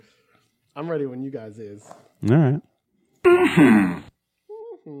I'm ready when you guys is. All right.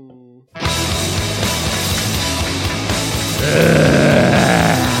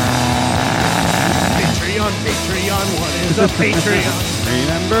 Patreon, what is a Patreon?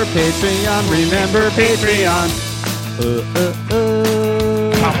 Remember Patreon. Remember Patreon.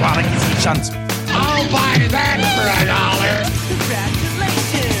 Congratulations. I'll buy that for $1.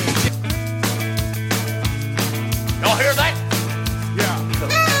 Congratulations. Y'all hear that? Yeah.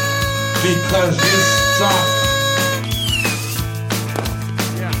 Because you suck.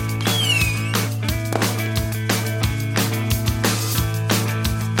 Yeah.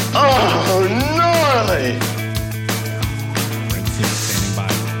 Oh, gnarly! Red Suit standing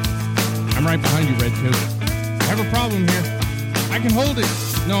by. I'm right behind you, Red Coat. I have a problem here. I can hold it.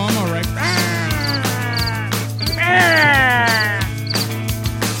 No, I'm all right.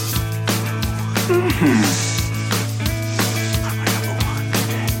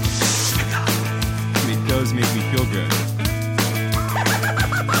 Those make me feel good.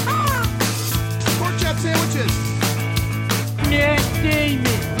 Pork chop sandwiches. Matt Damon.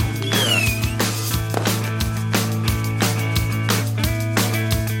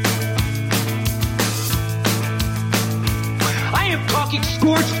 I am talking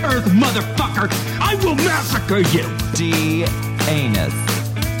scorched earth, motherfucker. I will massacre you. D-anus.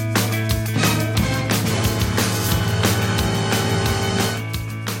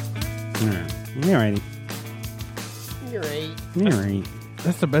 Alrighty. You're right. Alright.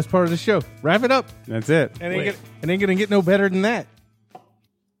 That's the best part of the show. Wrap it up. That's it. It ain't gonna get no better than that.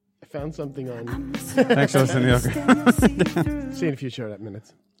 I found something on. Thanks for listening to the See you in a few short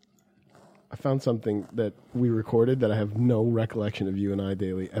minutes. I found something that we recorded that I have no recollection of you and I,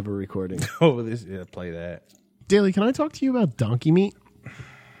 Daly, ever recording. Oh, play that. Daly, can I talk to you about donkey meat?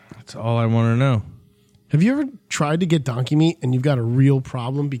 That's all I want to know. Have you ever tried to get donkey meat and you've got a real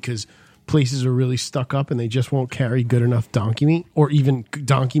problem because places are really stuck up and they just won't carry good enough donkey meat or even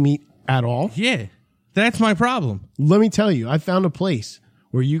donkey meat at all? Yeah, that's my problem. Let me tell you, I found a place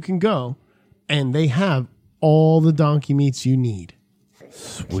where you can go and they have all the donkey meats you need.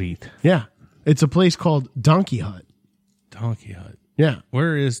 Sweet. Yeah. It's a place called Donkey Hut. Donkey Hut. Yeah.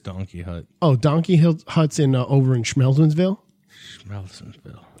 Where is Donkey Hut? Oh, Donkey Hut's in over in Schmeltonsville.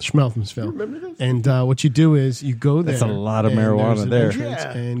 Schmeltonsville. Remember this? And what you do is you go there. That's a lot of and marijuana there's an there. entrance,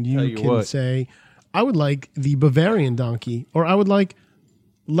 Yeah. And Tell you you can what. say, I would like the Bavarian donkey, or I would like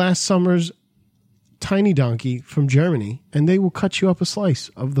last summer's tiny donkey from Germany, and they will cut you up a slice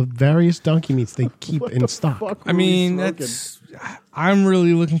of the various donkey meats they keep in stock. I mean, I'm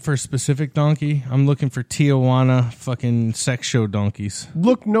really looking for a specific donkey. I'm looking for Tijuana fucking sex show donkeys.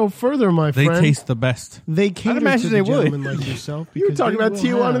 Look no further, my They friend. taste the best. They cater imagine to they the would. gentlemen like yourself. You were because talking they about will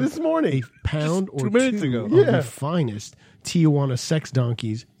Tijuana have this morning. A pound or 2 minutes two ago. of Yeah. the finest Tijuana sex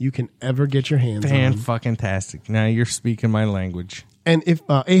donkeys you can ever get your hands Fan on. fucking tastic. Now you're speaking my language. And if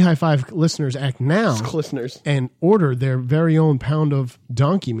A High Five listeners act now Listeners. and order their very own pound of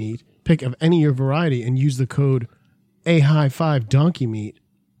donkey meat, pick of any of your variety, and use the code A High Five Donkey Meat,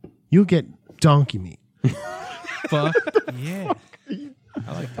 you'll get donkey meat. Fuck yeah.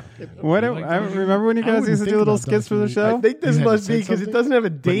 What? I remember when you guys used to do little skits for the show. I think this You had must said be because it something? doesn't have a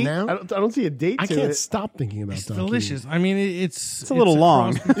But date. now- I don't see a date I to can't it. stop thinking about It's donkey delicious. meat. I mean, it's a little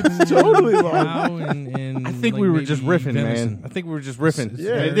long. It's totally long. I think we were just riffing, man. I think we were just riffing.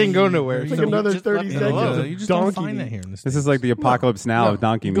 Yeah. And it didn't go nowhere. It's like another 30 seconds of You just don't donkey find meat. that here in the This States. is like the apocalypse now of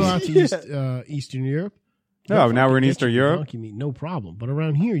donkey Go out meat. to Eastern Europe. Oh, now we're in Get Eastern your Europe. Donkey meat, no problem. But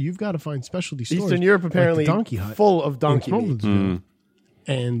around here, you've got to find specialty stores. Eastern Europe like the apparently Donkey Hut full of in donkey meat. Crumplersville.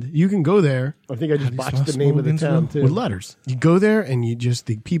 And you can go there I think I just you botched smell the name of the town Smokinsville? too. with letters. You go there and you just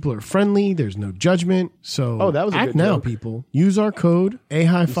the people are friendly. There's no judgment. So Oh, that was a act good now, joke. people. Use our code A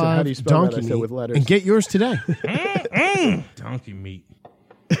High said, how do Five you spell that? Donkey I said Meat with letters. and get yours today. donkey meat.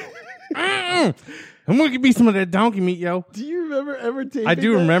 I'm gonna give me some of that donkey meat, yo. Do you remember ever taking I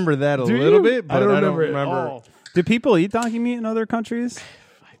do that? remember that a Do little you? bit, but I don't remember. it at all. Do people eat donkey meat in other countries?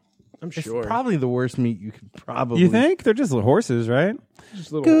 I'm It's sure. probably the worst meat you could probably. You think they're just horses, right?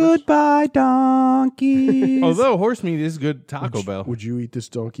 Just little horse. Goodbye, donkeys. Although horse meat is good, Taco Bell. Would you eat this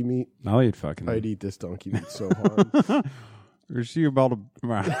donkey meat? I'll eat fucking. I'd eat this donkey meat so hard. Is she about to?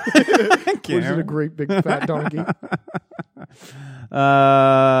 Was it a great big fat donkey?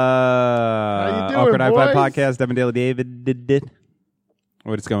 How you doing, Awkward Hi-Fi boys? Podcast. Devin Daly David.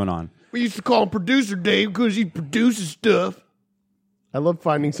 What is going on? We used to call him Producer Dave because he produces stuff. I love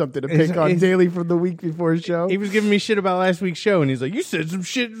finding something to pick on daily from the week before a show. He was giving me shit about last week's show, and he's like, "You said some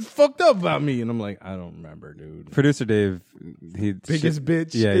shit fucked up about me," and I'm like, "I don't remember, dude." Producer Dave, biggest bitch.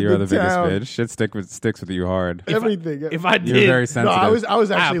 Yeah, in you're the town. biggest bitch. Shit sticks with you hard. Everything. If I did, You're very No, sensitive. I was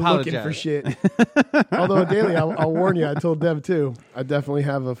actually apologize. looking for shit. Although daily, I'll warn you. I told Deb too. I definitely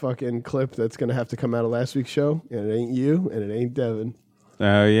have a fucking clip that's gonna have to come out of last week's show, and it ain't you, and it ain't Devin.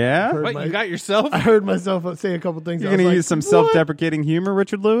 Oh, yeah? Heard What, you got yourself? I heard myself say a couple things. You're I was going to like, use some "What? self-deprecating humor,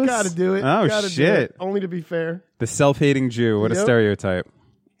 Richard Lewis? Gotta do it. Oh, Gotta do shit. it. Only to be fair. The self-hating Jew. What a Yep. stereotype.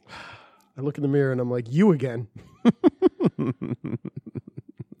 I look in the mirror and I'm like, you again.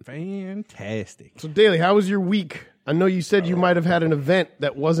 Fantastic. So, Daly, how was your week? I know you said you might have had an event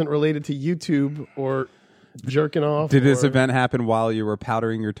that wasn't related to YouTube or jerking off. Did this or- event happen while you were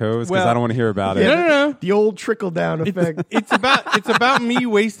powdering your toes? Because Well, I don't want to hear about it. No. The old trickle-down effect. It's about me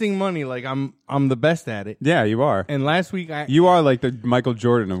wasting money. Like I'm the best at it. Yeah, you are. And last week You are like the Michael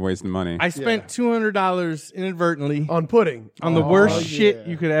Jordan of wasting money. I spent $200 inadvertently On pudding. on the worst yeah. shit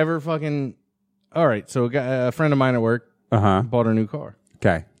you could ever fucking. All right, so a friend of mine at work Uh-huh. bought a new car.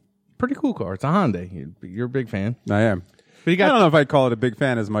 Okay. Pretty cool car. It's a Hyundai. You're a big fan. I am. But he I got don't know if I'd call it a big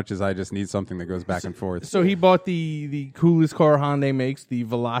fan as much as I just need something that goes back and forth. So he bought the coolest car Hyundai makes, the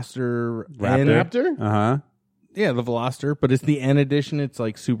Veloster N. Raptor? Uh-huh. Yeah, the Veloster, but it's the N edition. It's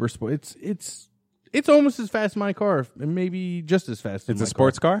like super sport. It's almost as fast as my car, and maybe just as fast. as It's my a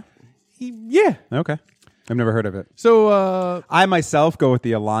sports car? Yeah. Okay. I've never heard of it. So I myself go with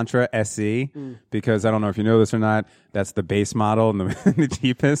the Elantra SE because I don't know if you know this or not. That's the base model and the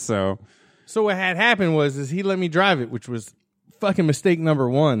cheapest. So what had happened was he let me drive it, which was fucking mistake number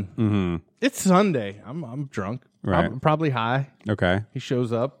one. Mm-hmm. It's Sunday. I'm drunk. Right. I'm probably high. okay, He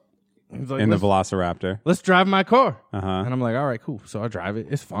shows up. He's like, in the let's, Velociraptor, let's drive my car. Uh-huh. And I'm like, all right, cool. So I drive it.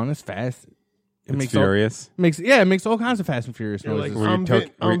 It's fun. It's fast. It it's furious. It makes all kinds of Fast and Furious You're like, noises.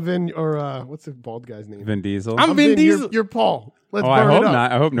 I'm Vin, or what's the bald guy's name? Vin Diesel. I'm Vin Diesel. You're Paul. Let's I burn hope it up.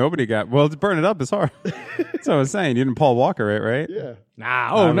 not. I hope nobody got. Well, to burn it up is hard. That's what I was saying. You didn't Paul Walker it, right? Yeah.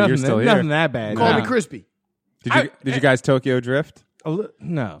 Nah, but you're still here. nothing that bad. Call Nah. me crispy. Did you guys Tokyo Drift?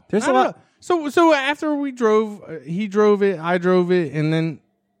 No. There's I a don't lot- know. So after we drove, he drove it, I drove it, and then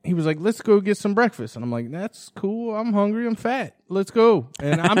he was like, let's go get some breakfast. And I'm like, that's cool. I'm hungry. I'm fat. Let's go.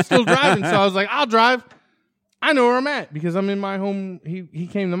 And I'm still driving. So I was like, I'll drive. I know where I'm at because I'm in my home. He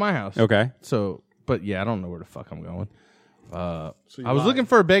came to my house. Okay. So, but yeah, I don't know where the fuck I'm going. I was looking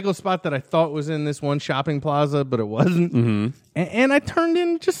for a bagel spot that I thought was in this one shopping plaza, but it wasn't. Mm-hmm. And I turned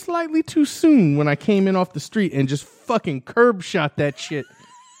in just slightly too soon when I came in off the street and just fucking curb shot that shit.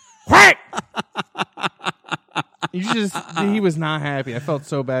 Whack! He was not happy. I felt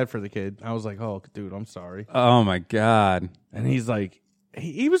so bad for the kid. I was like, oh, dude, I'm sorry. Oh my God. And he's like,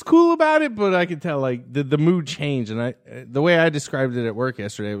 he was cool about it, but I could tell like the mood changed. And the way I described it at work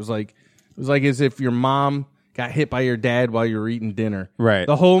yesterday, it was like as if your mom got hit by your dad while you were eating dinner. Right.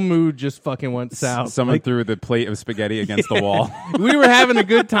 The whole mood just fucking went south. Someone Like, threw the plate of spaghetti against the wall. we were having a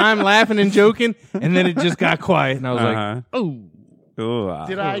good time laughing and joking, and then it just got quiet. And I was Uh-huh. like, oh, Ooh,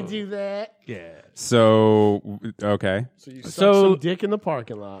 Did I do that? yeah. So okay. So you sucked So- some dick in the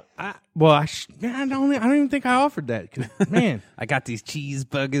parking lot. I don't even think I offered that. 'Cause, man, I got these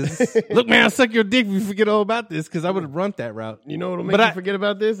cheeseburgers. look, man, I'll suck your dick if you forget all about this because I would have run that route. You know what'll make But you I- forget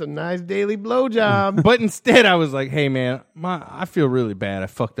about this? A nice daily blowjob. But instead, I was like, hey, man, I feel really bad. I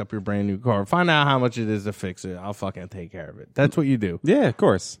fucked up your brand new car. Find out how much it is to fix it. I'll fucking take care of it. That's what you do. Yeah, of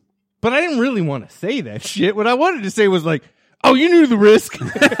course. But I didn't really want to say that shit. What I wanted to say was like, oh, you knew the risk.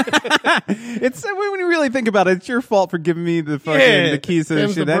 It's when you really think about it, it's your fault for giving me the fucking the keys to the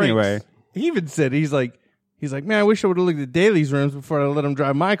them's the shit brakes. anyway. He even said, he's like, man, I wish I would have looked at Daly's rims before I let him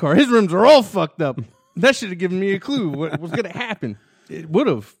drive my car. His rims are all fucked up. That should have given me a clue what was going to happen. It would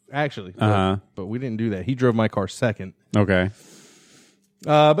have, actually. But we didn't do that. He drove my car second. Okay.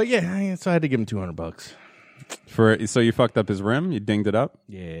 But yeah, so I had to give him $200. So you fucked up his rim? You dinged it up?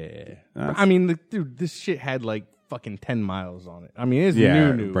 Yeah. I mean, dude, this shit had like fucking 10 miles on it. I mean, it's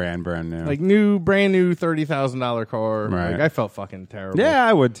Yeah, new. brand new. Like brand new $30,000 car. Right. Like, I felt fucking terrible. yeah,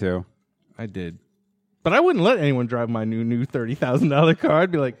 I would too. I did. But I wouldn't let anyone drive my new $30,000 car.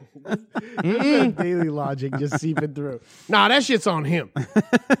 I'd be like, Daily logic just seeping through. Nah, that shit's on him.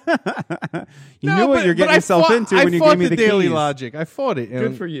 You knew what you're getting yourself into when you gave me the daily keys. logic. I fought it. Good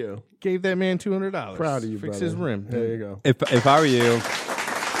And for you. gave that man $200. Proud of you, Fix brother. his rim. There you go. If I were you,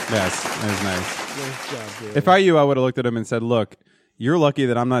 yes, that was nice. Nice job, dude. If I were you, I would have looked at him and said, "Look, you're lucky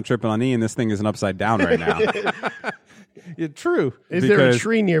that I'm not tripping on E, and this thing isn't upside down right now. Yeah, true. Is there a because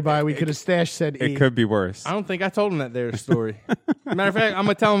tree nearby we could have stashed said E? It could be worse." I don't think I told him that there story. Matter of fact, I'm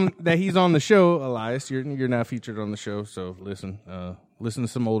gonna tell him that he's on the show. Elias, you're now featured on the show. So listen, listen to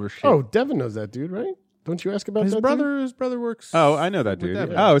some older shit. Oh, Devin knows that dude, right? Don't you ask about his that brother works. Oh, I know that dude.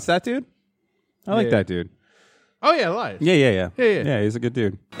 Devin. Oh, it's that dude? I like Yeah. that dude. Oh yeah, Elias. Yeah. Yeah. Yeah, he's a good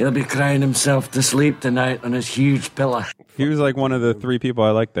dude. He'll be crying himself to sleep tonight on his huge pillow. He was like one of the 3 people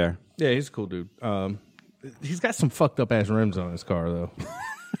I liked there. Yeah, he's a cool dude. He's got some fucked up ass rims on his car though.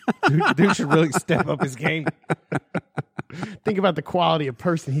 dude should really step up his game. Think about the quality of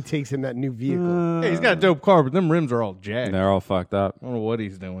person he takes in that new vehicle. Hey, he's got a dope car, but them rims are all jacked. They're all fucked up. I don't know what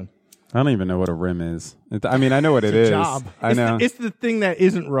he's doing. I don't even know what a rim is. I mean, I know what it is. job. I know. It's the thing that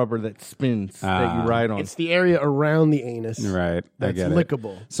isn't rubber that spins that you ride on. It's the area around the anus. Right. I That's get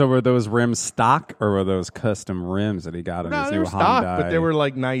lickable. it. So were those rims stock or were those custom rims that he got on No, his they new were stock, Hyundai? but they were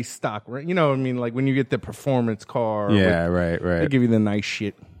like nice stock. Right? You know what I mean? Like when you get the performance car. Yeah, they right. give you the nice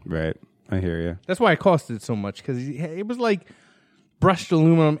shit. Right. I hear you. That's why it costed so much because it was like brushed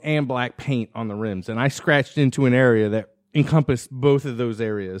aluminum and black paint on the rims, and I scratched into an area that encompassed both of those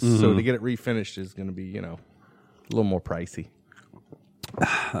areas. So to get it refinished is going to be, a little more pricey.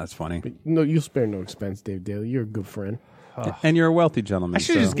 That's funny. No, you'll spare no expense, Dave Daly. You're a good friend. And you're a wealthy gentleman. I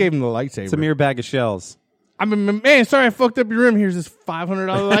should have just gave him the lightsaber. It's a mere bag of shells. I mean, man, sorry I fucked up your rim. Here's this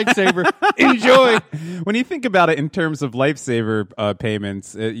 $500 lightsaber. Enjoy. When you think about it in terms of lifesaver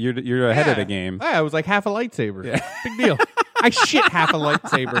payments, you're ahead of the game. Yeah, it was like half a lightsaber. Big deal. I shit half a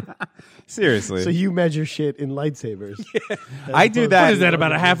lightsaber. Seriously. So you measure shit in lightsabers. I do that. What is that,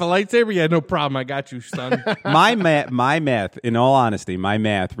 about a half a lightsaber? Yeah, no problem. I got you, son. my math, in all honesty, my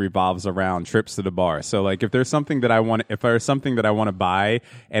math revolves around trips to the bar. So like if there's something that I want to buy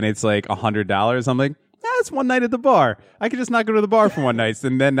and it's like $100, I'm like, it's one night at the bar. I could just not go to the bar for one night,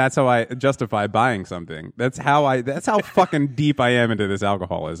 and then that's how I justify buying something. That's how fucking deep I am into this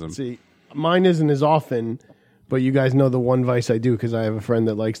alcoholism. See, mine isn't as often, but you guys know the one vice I do because I have a friend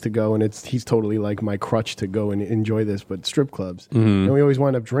that likes to go, and he's totally like my crutch to go and enjoy this, but strip clubs. And we always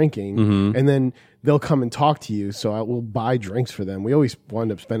wind up drinking, and then they'll come and talk to you, so I will buy drinks for them. We always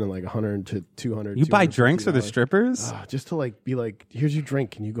wind up spending like $100 to $200. You buy drinks for the strippers? Just to like be like, here's your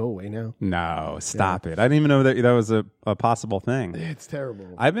drink. Can you go away now? No, stop it. I didn't even know that was a possible thing. It's terrible.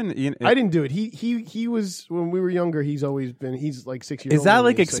 I've been. I didn't do it. He was when we were younger. He's like 6 years. Is that older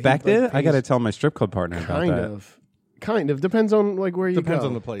like than me, so he, expected? like, I got to tell my strip club partner about kind that. Kind of depends on like where you Depends go.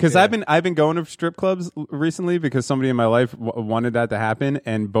 on the place. Because I've been going to strip clubs recently because somebody in my life wanted that to happen,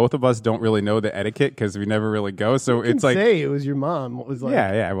 and both of us don't really know the etiquette because we never really go. So You it's can like, say it was your mom. It was like,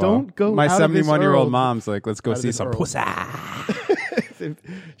 yeah. Well, don't go. My out of this 71-year-old Earl. mom's like, let's go out of see this some Earl. pussy.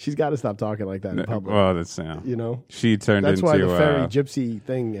 She's got to stop talking like that in public. Well, that's You know, She turned that's into why the fairy gypsy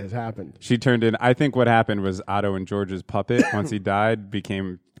thing has happened. She turned in. I think what happened was Otto and George's puppet. Once he died,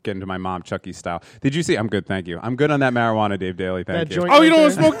 became getting to my mom Chucky style. Did you see? I'm good, thank you. I'm good on that marijuana, Dave Daly. Thank That you. joint Oh, you right don't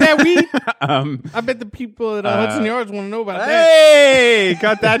want to there? smoke that weed? I bet the people at Hudson Yards want to know about that. Hey,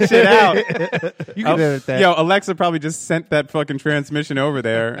 cut that shit out. You can edit that. Yo, Alexa probably just sent that fucking transmission over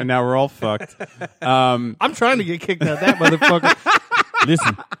there, and now we're all fucked. I'm trying to get kicked out that motherfucker.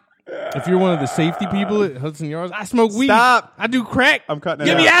 Listen, if you're one of the safety people at Hudson Yards, I smoke weed. Stop. I do crack. I'm cutting it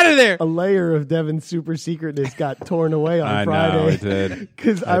Get me out. out of there. A layer of Devin's super secretness got torn away on I Friday. know, it did.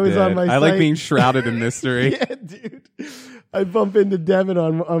 Because I was on my I like site. being shrouded in mystery. Yeah, dude. I bump into Devin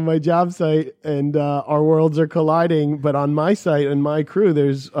on my job site, and our worlds are colliding. But on my site and my crew,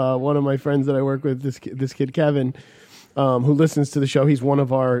 there's one of my friends that I work with, this kid Kevin, who listens to the show. He's one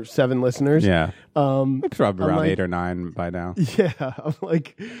of our 7 listeners. Yeah. Probably around like- 8 or 9 by now. Yeah, I'm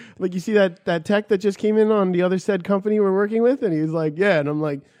like you see that tech that just came in on the other said company we're working with, and he's like, yeah, and I'm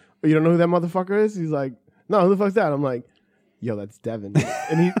like, oh, you don't know who that motherfucker is? He's like, no, who the fuck's that? I'm like, yo, that's Devin,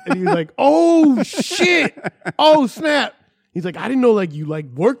 and he's like, oh shit, oh snap. He's like, I didn't know like you like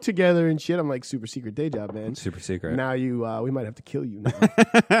work together and shit. I'm like, super secret day job, man. Super secret. Now we might have to kill you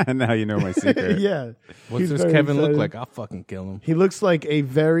now. Now you know my secret. Yeah. What's He's this very Kevin look excited. like? I'll fucking kill him. He looks like a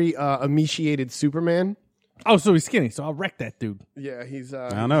very emaciated Superman. Oh, so he's skinny, so I'll wreck that dude. Yeah, he's. I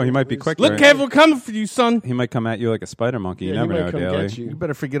don't know. He might be quick. Look, Kev, we're coming for you, son. He might come at you like a spider monkey. You Yeah, he never might know, come Daly. get You you.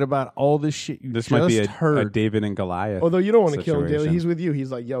 better forget about all this shit you This just might be a heard. David and Goliath. Although you don't want to kill him, Daly. situation. He's with you.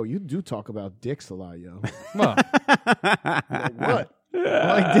 He's like, yo, you do talk about dicks a lot, yo. Well, Like, what?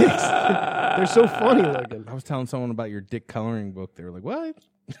 I like dicks. They're so funny looking. I was telling someone about your dick coloring book. They were like, what?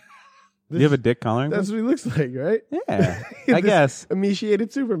 Do you have a dick coloring book? That's what he looks like, right? Yeah, I This guess.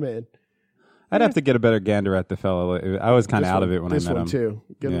 Emaciated Superman. I'd have to get a better gander at the fella. I was kind of This out one- of it when this I met one him. too.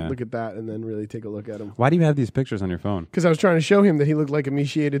 Get Yeah. a look at that and then really take a look at him. Why do you have these pictures on your phone? Because I was trying to show him that he looked like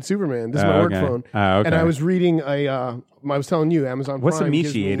emaciated Superman. This is my work okay. phone. Oh, okay. And I was reading I was telling you, Amazon What's Prime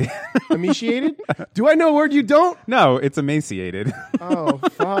gives me- emaciated? Emaciated? Do I know a word you don't? No, it's emaciated. Oh,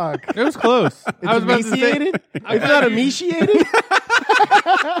 fuck. It was close. I was about to say, Emaciated? It's not emaciated?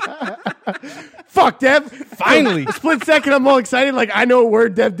 Fuck, Dev. Finally. A split second, I'm all excited. Like, I know a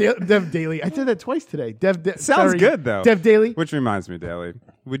word, Dev Daily. I said that twice today. Sounds sorry, good, though. Dev Daily. Which reminds me, Daly,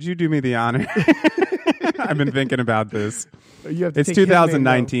 would you do me the honor? I've been thinking about this. You have to It's take his name,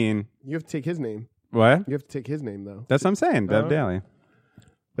 2019. though. You have to take his name. What? You have to take his name, though. That's what I'm saying, Dev Daly.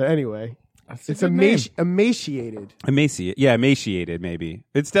 But anyway, it's good name. emaciated. Emaciated, maybe.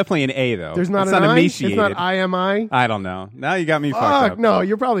 It's definitely an A, though. There's not it's an not I? emaciated. It's not IMI? I don't know. Now you got me fucked Fuck, up. no,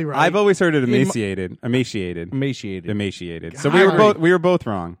 you're probably right. I've always heard it emaciated. Emaciated. emaciated. So we were both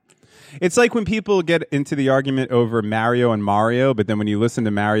wrong. It's like when people get into the argument over Mario and Mario, but then when you listen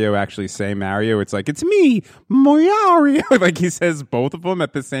to Mario actually say Mario, it's like, it's me, Mario. Like he says both of them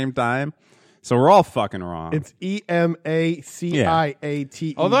at the same time. So we're all fucking wrong. It's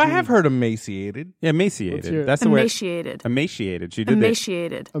EMACIATE. Although I have heard emaciated. Yeah, emaciated. your- That's the way. Emaciated. Emaciated. She did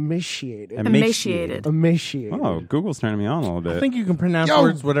Emaciated. Emaciated. Emaciated. Emaciated. Oh, Google's turning me on a little bit. I think you can pronounce Yo.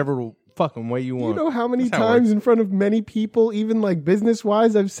 words whatever fucking way you want. You know how many That's how it times works. in front of many people, even like business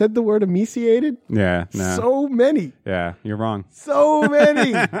wise, I've said the word emaciated? Yeah, no. So many. Yeah, you're wrong. So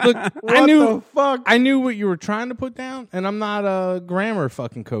many. Look, What I knew the fuck? I knew what you were trying to put down, and I'm not a grammar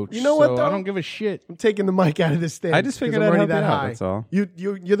fucking coach. You know what, so though? I don't give a shit. I'm taking the mic out of this stand. I just figured I'm I'd already help that you out, high. that's all.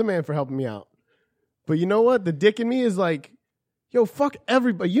 You're the man for helping me out. But you know what? The dick in me is like, yo, fuck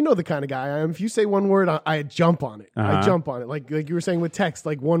everybody. You know the kind of guy I am. If you say one word, I jump on it. I Uh-huh. jump on it. Like you were saying with text,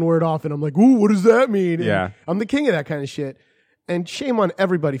 like one word off, and I'm like, ooh, what does that mean? And Yeah. I'm the king of that kind of shit. And shame on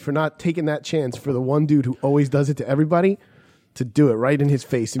everybody for not taking that chance for the one dude who always does it to everybody to do it right in his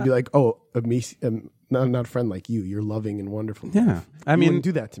face and be like, oh, not a friend like you. You're loving and wonderful. Yeah. I You mean, wouldn't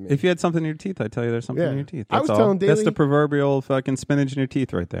do that to me. If you had something in your teeth, I'd tell you there's something in Yeah. your teeth. I That's was all. telling That's Daly- the proverbial fucking spinach in your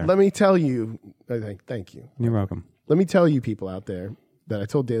teeth right there. Let me tell you, thank you. You're welcome. Let me tell you people out there that I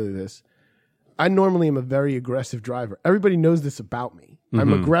told Daly this. I normally am a very aggressive driver. Everybody knows this about me. I'm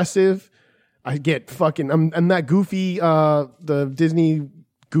Mm-hmm. aggressive. I get fucking, I'm that goofy, the Disney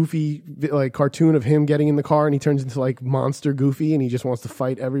goofy like cartoon of him getting in the car and he turns into like monster Goofy and he just wants to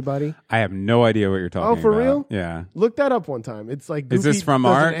fight everybody. I have no idea what you're talking about. Oh, for real? Yeah. Look that up one time. It's like Goofy Is this from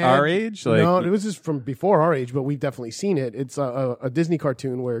does our an ad. age? Like, no, it was just from before our age, but we've definitely seen it. It's a Disney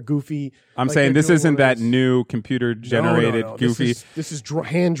cartoon where Goofy. I'm like, saying they're this doing isn't one of that those- new computer generated No. Goofy. This is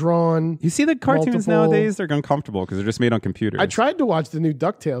hand drawn. You see the cartoons multiple- nowadays? They're uncomfortable because they're just made on computers. I tried to watch the new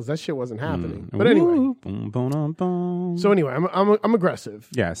DuckTales. That shit wasn't happening. But anyway. Ooh, boom, boom, boom, boom. So anyway, I'm aggressive.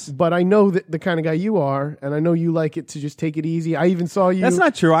 Yes. But I know that the kind of guy you are, and I know you like it to just take it easy. I even saw you. That's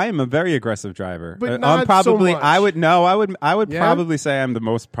not true. I am a very aggressive driver. But I'm not probably so much. I would Yeah? probably say I'm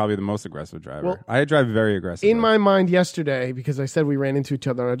probably the most aggressive driver. Well, I drive very aggressively. in my mind yesterday, because I said we ran into each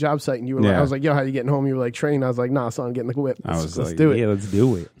other on a job site, and you were like, Yeah. I was like, yo, how you getting home? You were like, train. I was like, nah, son, get in the whip. I was Let's like, do it. yeah, let's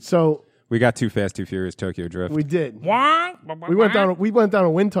do it. So We got Too Fast, Too Furious, Tokyo Drift. we did. We went down a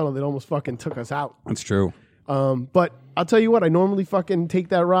wind tunnel that almost fucking took us out. That's true. But I'll tell you what, I normally fucking take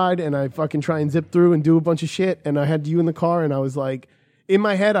that ride and I fucking try and zip through and do a bunch of shit. And I had you in the car and I was like, in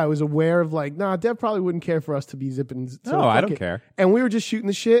my head, I was aware of like, nah, Dev probably wouldn't care for us to be zipping. So No, I fuck don't it. care. And we were just shooting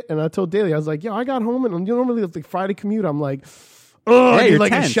the shit. And I told Daly, I was like, yo, I got home and normally like Friday commute, I'm like, oh, I need you're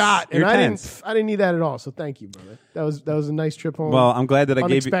like tense. a shot. And You're I tense. didn't need that at all. So thank you, brother. That was a nice trip home. Well, I'm glad that I gave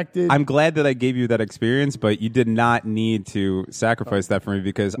you. Unexpected. I'm glad that I gave you that experience, but you did not need to sacrifice that for me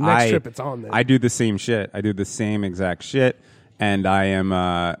because Next trip, it's on then. I do the same shit. I do the same exact shit, and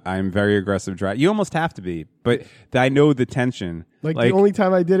I'm very aggressive driver. You almost have to be, but I know the tension. Like the only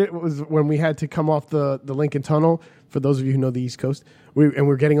time I did it was when we had to come off the Lincoln Tunnel. For those of you who know the East Coast,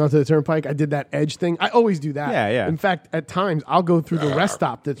 we're getting onto the turnpike. I did that edge thing. I always do that. Yeah. In fact, at times I'll go through the rest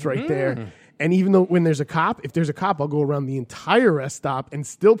stop that's right there. And even though when there's a cop, if there's a cop, I'll go around the entire rest stop and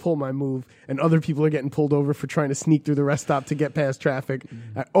still pull my move. And other people are getting pulled over for trying to sneak through the rest stop to get past traffic.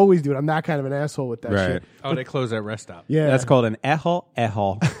 I always do it. I'm that kind of an asshole with that Right. shit. Oh, they closed that rest stop. Yeah, That's called an ehol.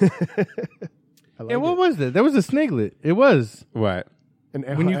 Yeah, what was that? That was a sniglet. It was What? And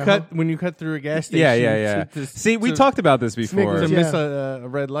when you cut through a gas station. Yeah. See, we talked about this before Snickers, to yeah. miss a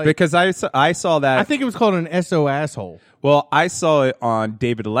red light. because I saw that. I think it was called an SO asshole. Well, I saw it on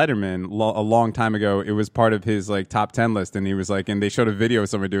David Letterman a long time ago. It was part of his like top 10 list, and he was like, and they showed a video of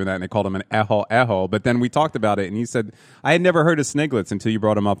someone doing that, and they called him an ehol. But then we talked about it, and he said, I had never heard of sniglets until you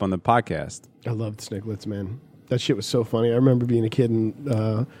brought him up on the podcast. I loved Sniglets, man. That shit was so funny. I remember being a kid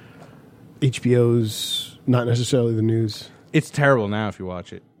and HBO's not necessarily the news. It's terrible now if you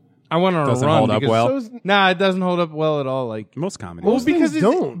watch it. I went on Doesn't a run. hold up well? Nah, it doesn't hold up well at all. Like Most comedies. well, because things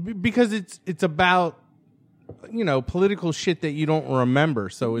don't. because it's about political shit that you don't remember.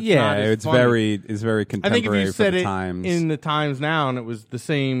 So it's not as it's funny. very I think contemporary if you said for the it times. in the Times now and it was the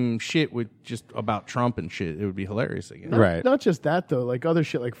same shit with just about Trump and shit, it would be hilarious again. Right. Not just that though, like other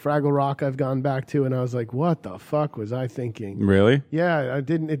shit like Fraggle Rock I've gone back to and I was like, what the fuck was I thinking? Really? Yeah, it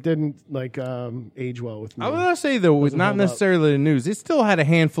didn't like age well with me. I was gonna say though, with not hold up. necessarily the news, it still had a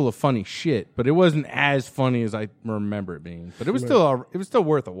handful of funny shit, but it wasn't as funny as I remember it being. But it was still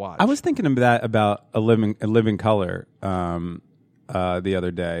worth a watch. I was thinking of that about a living color the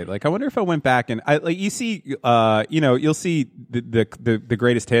other day. Like, I wonder if I went back and you see, you'll see the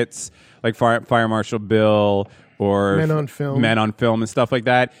greatest hits like Fire Marshal Bill or Men on Film and stuff like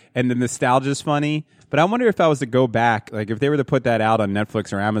that, and the nostalgia's funny. But I wonder if I was to go back, like if they were to put that out on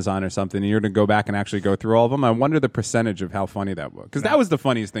Netflix or Amazon or something, and you're to go back and actually go through all of them, I wonder the percentage of how funny that was, because that was the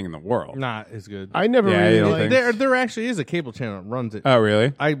funniest thing in the world. not as good. I never Yeah, you really don't liked think- There actually is a cable channel that runs it. Oh,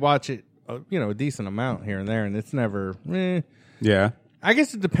 really? I watch it, a decent amount here and there, and it's never. Yeah. I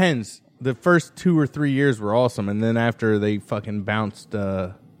guess it depends. The first 2 or 3 years were awesome, and then after they fucking bounced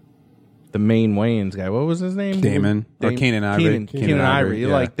the main Wayans guy, what was his name? Damon. Or Kenan Ivory. Kenan Ivory. yeah.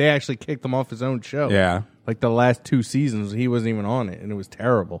 Like they actually kicked him off his own show. Yeah. Like the last 2 seasons, he wasn't even on it, and it was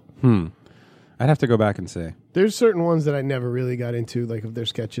terrible. I'd have to go back and see. There's certain ones that I never really got into, like of their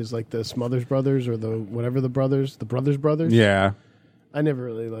sketches, like the Smothers Brothers or the whatever the Brothers Brothers. Yeah. I never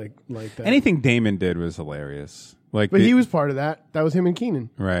really liked that. Anything Damon did was hilarious. Like, But he was part of that. That was him and Keenan.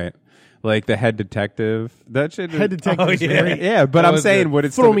 right. Like the head detective. That shit. Head detective is great. Yeah, but That I'm was saying good. what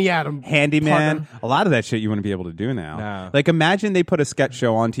it's Throw me at him, handyman. partner. A lot of that shit you wouldn't be able to do now. No. Like, imagine they put a sketch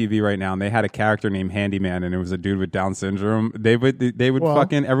show on TV right now and they had a character named Handyman and it was a dude with Down syndrome. They would Well,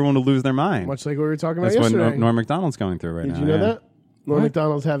 fucking everyone would lose their mind. Much like what we were talking about That's what yesterday. Norm Macdonald's going through right now. Did you know yeah. that? Norm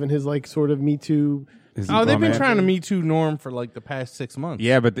Macdonald's having his like sort of Me Too. Is he- Oh, they've been man. trying to Me Too Norm for like the past 6 months.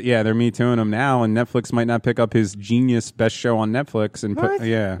 Yeah, but they're Me Tooing him now, and Netflix might not pick up his genius best show on Netflix and put. What?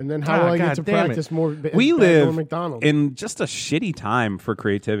 Yeah, And then how will I get to God damn it. practice more? we bad live Norm Macdonald. in just a shitty time for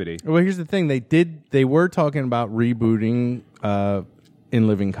creativity. Well, here's the thing: they were talking about rebooting In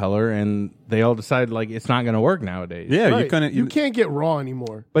Living Color, and they all decided like it's not going to work nowadays. Yeah, Right. you couldn't. You can't get raw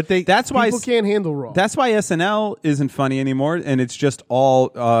anymore. but That's why. People can't handle raw. That's why SNL isn't funny anymore, and it's just all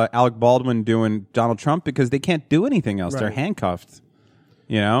Alec Baldwin doing Donald Trump because they can't do anything else. They're Right. handcuffed.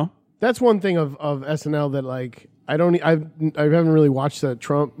 You know. That's one thing of SNL that like I haven't really watched that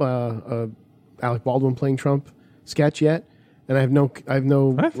Trump Alec Baldwin playing Trump sketch yet, and I have no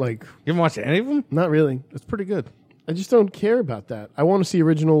What? like You haven't watched any of them? not really. It's pretty good. I just don't care about that. I want to see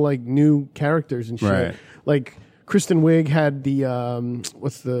original like new characters and shit. Right. Like Kristen Wiig had the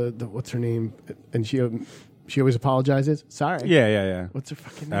what's her name, and she always apologizes. Sorry. Yeah. What's her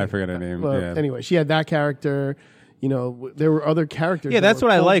fucking name? I forget her name. Well, yeah. Anyway, she had that character. You know, there were other characters. Yeah, that that's were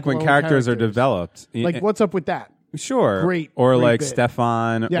what I like when full-blown characters are developed. Like, what's up with that? Sure. Great like bit.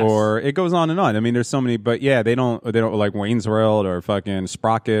 Stefan, Yes. or it goes on and on. I mean, there's so many, but yeah, they don't like Wayne's World or fucking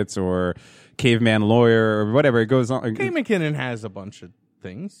Sprockets or Caveman Lawyer or whatever. It goes on. Kate McKinnon has a bunch of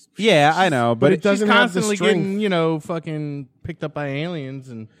things. Yeah, I know, but it doesn't She's have the constantly strength. getting, fucking picked up by aliens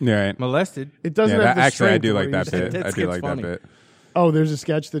and right. molested. It doesn't Yeah, have the actually, I strength do where like you that said- bit. I That do sket's like funny. that bit. Oh, there's a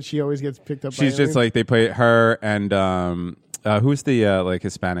sketch that she always gets picked up. She's by just aliens. like they play her and who's the like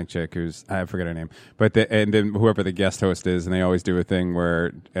Hispanic chick who's I forget her name, but and then whoever the guest host is, and they always do a thing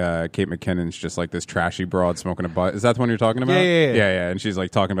where Kate McKinnon's just like this trashy broad smoking a butt. Is that the one you're talking about? Yeah. And she's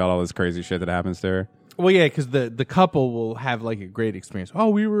like talking about all this crazy shit that happens to her. Well, yeah, because the couple will have like a great experience. Oh,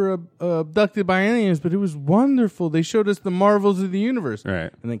 we were abducted by aliens, but it was wonderful. They showed us the marvels of the universe.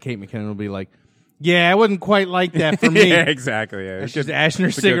 Right. And then Kate McKinnon will be like, "Yeah, it wasn't quite like that for me." Yeah, exactly. Yeah. She's ashing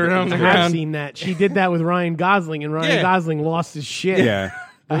her cigarette on the I have ground. seen that. She did that with Ryan Gosling, and Ryan Yeah. Gosling lost his shit. Yeah.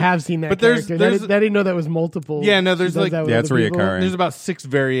 I have seen that. But there's- character. there's- I didn't know that was multiple. Yeah, no, She there's does like- that with Yeah, it's other people. reoccurring. There's about 6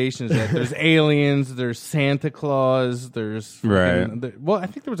 variations. Of that. There's aliens. There's Santa Claus. There's Right. well, I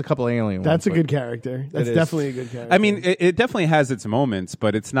think there was a couple alien That's ones. a good character. That's is. definitely a good character. I mean, it definitely has its moments,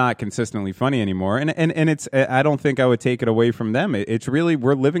 but it's not consistently funny anymore. And it's I don't think I would take it away from them. It's really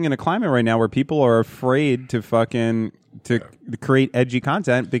we're living in a climate right now where people are afraid to fucking to create edgy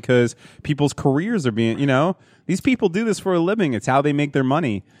content because people's careers are being, these people do this for a living. It's how they make their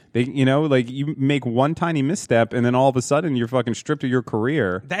money. They, like you make one tiny misstep and then all of a sudden you're fucking stripped of your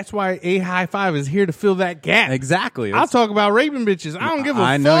career. That's why A High Five is here to fill that gap. Exactly. I'll talk about raping bitches. I don't give a fuck.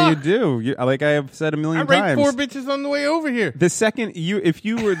 I know you do. Like I have said a I million raped times. 4 bitches on the way over here. The second if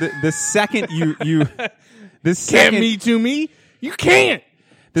you were the second you the Can't second me to me. You can't.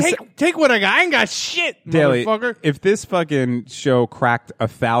 Take what I got. I ain't got shit, Daily, motherfucker. if this fucking show cracked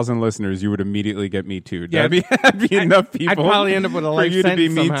 1,000 listeners, you would immediately get Me Too. That'd be enough people. I'd probably end up with a for life you to be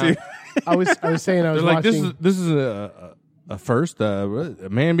sentence Me somehow. Too. I was saying I was They're like, watching. this is a first, a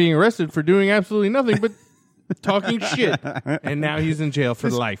man being arrested for doing absolutely nothing but talking shit, and now he's in jail for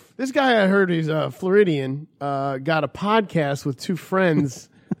life. This guy I heard is Floridian. Got a podcast with two friends.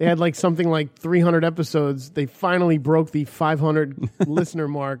 They had like something like 300 episodes. They finally broke the 500 listener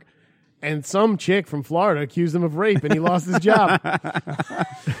mark. And some chick from Florida accused him of rape, and he lost his job.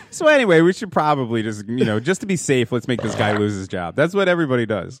 So anyway, we should probably just, just to be safe, let's make this guy lose his job. That's what everybody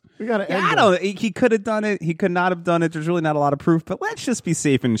does. We got to end I it. don't. He could have done it. He could not have done it. There's really not a lot of proof. But let's just be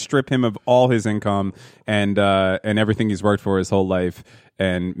safe and strip him of all his income and everything he's worked for his whole life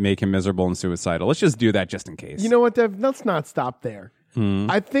and make him miserable and suicidal. Let's just do that just in case. You know what, Dev? Let's not stop there.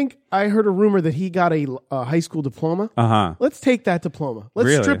 I think I heard a rumor that he got a high school diploma. Uh-huh. Let's take that diploma. Let's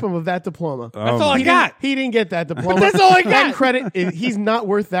Really? strip him of that diploma. That's all I He got. He didn't get that diploma. That's all I That got. credit, he's not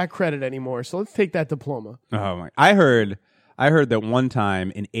worth that credit anymore. So let's take that diploma. Oh my! I heard that one time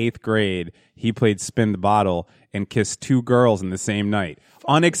in 8th grade he played Spin the Bottle and kissed 2 girls in the same night.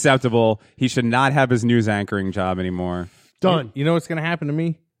 Unacceptable. He should not have his news anchoring job anymore. Done. You know what's gonna happen to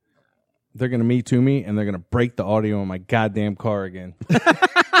me? They're gonna Me Too me, and they're gonna break the audio in my goddamn car again.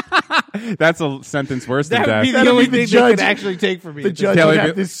 That's a sentence worse than That would death. be the That'll only be the thing they judge. could actually take from me. The judge Daily would have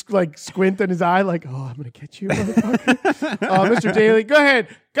Bill- this like squint in his eye, like, "Oh, I'm going to get you, motherfucker." Mr. Daly, go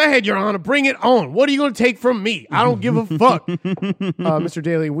ahead, Your Honor, bring it on. What are you going to take from me? I don't give a fuck. Mr.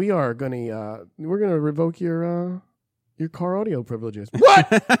 Daly, we're gonna revoke your car audio privileges. What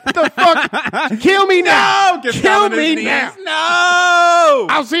the fuck? Kill me now! Get Kill down on his me knees. now! No!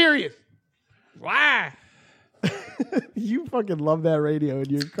 I'm serious. Why? You fucking love that radio in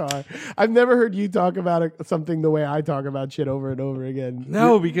your car. I've never heard you talk about something the way I talk about shit over and over again.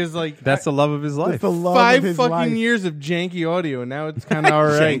 No, because like That's the love of his life. It's the love of 5 his fucking life. years of janky audio, and now it's kind of all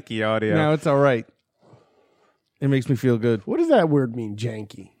right. Janky audio. Now it's all right. It makes me feel good. What does that word mean,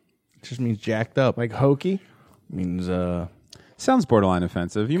 janky? It just means jacked up. Like hokey? means Sounds borderline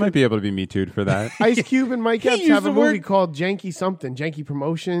offensive. You might be able to be Me Too'd for that. Ice Cube and Mike Epps used have a the movie word- called Janky something, Janky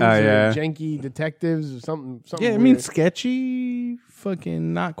Promotions, Oh, yeah. or Janky Detectives, or something. yeah, it weird. means sketchy,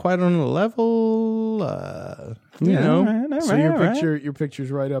 fucking not quite on the level. You know. So your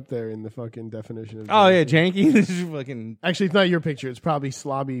picture's right up there in the fucking definition of. Oh yeah, janky. This is fucking. Actually, it's not your picture. It's probably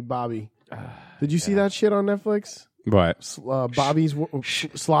Slobby Bobby. Did you see that shit on Netflix? What? Bobby's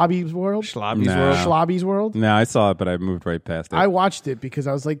Slobby's World. Slobby's Nah. World. Slobby's World. No, I saw it, but I moved right past it. I watched it because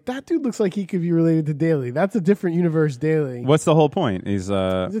I was like, that dude looks like he could be related to Daly. That's a different universe, Daly. What's the whole point? He's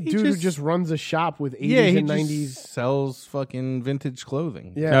a dude who just runs a shop with 80s Yeah, he and just 90s. sells fucking vintage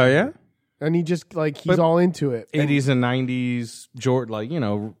clothing. Yeah. Oh yeah. And he just like he's all into it. And 80s and 90s,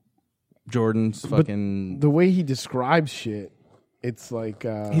 Jordan's fucking. the way he describes shit, it's like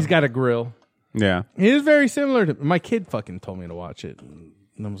He's got a grill. Yeah. It is very similar to my kid. Fucking told me to watch it, and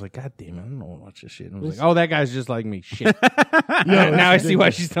I was like, "God damn it, I don't want to watch this shit." And I was like, "Oh, that guy's just like me." Shit. Now I see why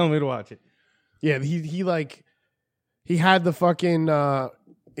she's telling me to watch it. Yeah, he had the fucking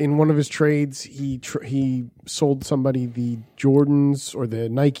in one of his trades he sold somebody the Jordans or the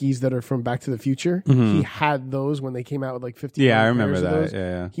Nikes that are from Back to the Future. He had those when they came out with like 50. Yeah, I remember pairs of that. those.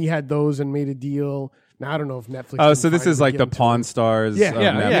 Yeah. He had those and made a deal. Now I don't know if Netflix. Oh, can so this finally is like give the them to Pawn him. Stars Yeah, of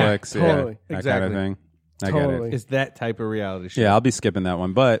yeah, Netflix. yeah, totally. That Exactly. kind of thing. I Totally. get it. It's that type of reality shit. Yeah, I'll be skipping that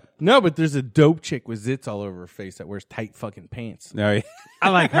one, but No, but there's a dope chick with zits all over her face that wears tight fucking pants. no, I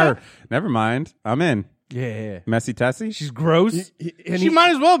like her. never mind. I'm in. Yeah. Messy Tessie? She's gross. and She he- might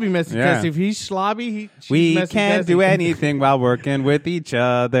as well be messy. Yeah. Tessie. If he's slobby, she's We messy can't Tessie. do anything while working with each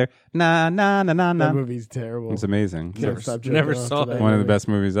other. Nah, nah, nah, nah, That nah. movie's terrible. It's amazing. Can't stop jerking never off saw to it. that One of the movie. best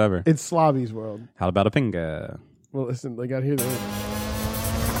movies ever. It's Slobby's World. How about a finger? Well, listen, I got here.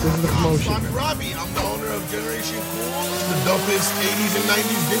 This is the promotion. I'm Robbie. I'm the owner of Generation Cool, the dopest 80s and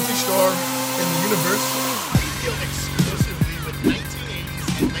 90s vintage store in the universe. We deal exclusively with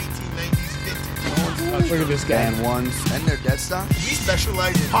 1980s and 1990s vintage. Look at this guy. Band ones and their dead stock. We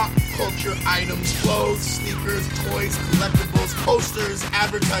specialize in pop culture items, clothes, sneakers, toys, collectibles, posters,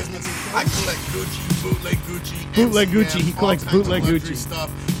 advertisements. I collect Gucci, bootleg Gucci, Bootleg MCM, Gucci. He all collects kinds of bootleg luxury Gucci.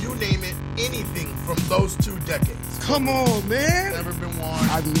 stuff. You name it, anything from those 2 decades. Come on, man. Never been worn.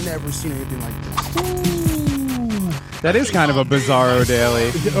 I've never seen anything like this. That is kind of a bizarro daily.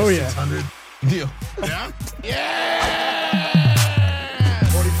 Oh yeah. 600 deal. Yeah? Yeah!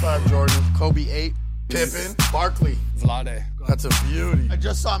 45 Jordan, Kobe 8, Pippen, Barkley, Vlade. That's a beauty. I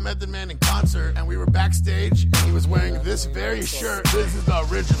just saw Method Man in concert, and we were backstage, and he was wearing this very shirt. This is the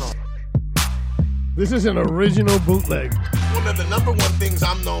original. This is an original bootleg. One of the number one things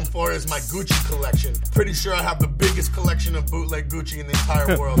I'm known for is my Gucci collection. Pretty sure I have the biggest collection of bootleg Gucci in the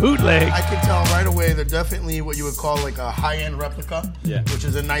entire world. Bootleg? I can tell right away they're definitely what you would call like a high-end replica, which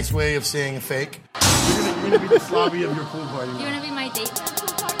is a nice way of saying a fake. You're gonna be the slobby of your pool party. You want to be my date for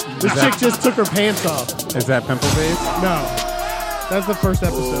the pool party? This chick just took her pants off. Is that Pimple Face? No. That's the first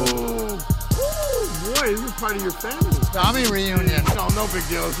episode. Boy, this is part of your family. Tommy reunion. No big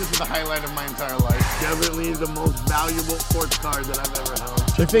deal. This is the highlight of my entire life. Definitely the most valuable sports card that I've ever held.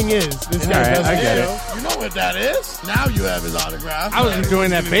 The thing is, this guy doesn't I get know. it. You know what that is? Now you have his autograph. I was enjoying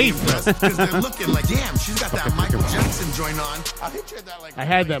that bass. Because they're looking like, damn, she's got that Michael Jackson joint on. I think you had that like. I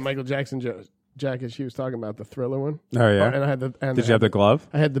had that Michael Jackson jacket she was talking about, the Thriller one. Oh, yeah? And I had the. And Did you have the glove?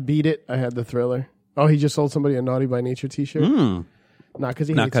 I had the Beat It. I had the Thriller. Oh, he just sold somebody a Naughty by Nature T-shirt. Not because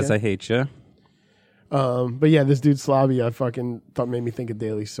he Not hates because you. I hate you. But yeah, this dude Slobby, I fucking thought made me think of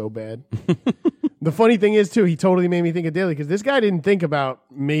Daly so bad. The funny thing is too, he totally made me think of Daly because this guy didn't think about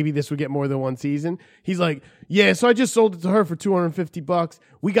maybe this would get more than one season. He's like, yeah, so I just sold it to her for $250.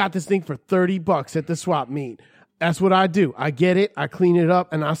 We got this thing for $30 at the swap meet. That's what I do. I get it, I clean it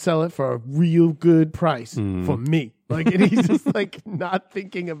up, and I sell it for a real good price for me. Like, and he's just like not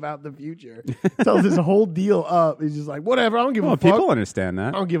thinking about the future. Tells his whole deal up. He's just like, whatever. I don't give a fuck. People understand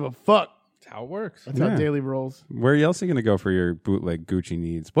that. I don't give a fuck. That's how it works. That's how Daly rolls. Where else are you going to go for your bootleg Gucci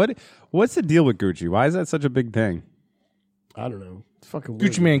needs? What's the deal with Gucci? Why is that such a big thing? I don't know. It's fucking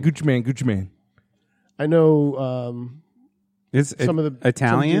weird. Gucci man. I know It's some of the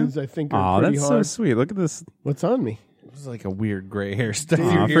Italian. some dudes I think are pretty that's hard. so sweet. Look at this. What's on me? It was like a weird gray hair stuff.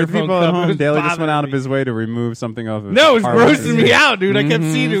 For people at home, Daly just went out of his way to remove something off of No, it's our grossing life. me out, dude. I kept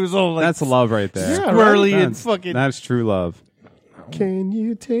seeing it was all like That's love right there. Yeah, squirrely and That's- fucking. That's true love. Can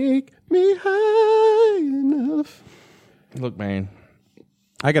you take me high enough? Look, man.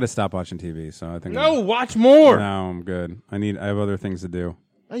 I got to stop watching TV, so I think No, watch more. No, I'm good. I have other things to do.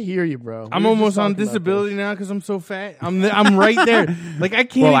 I hear you, bro. I'm We were almost just on talking about disability now because I'm so fat. I'm right there. Like I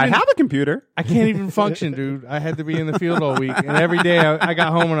can't. Well, I even, have a computer. I can't even function, dude. I had to be in the field all week, and every day I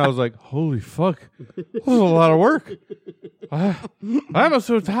got home and I was like, "Holy fuck, that was a lot of work. I'm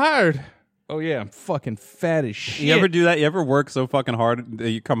so tired." Oh yeah, I'm fucking fat as shit. You ever do that? You ever work so fucking hard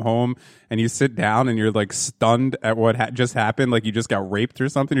that you come home and you sit down and you're like stunned at what just happened? Like you just got raped or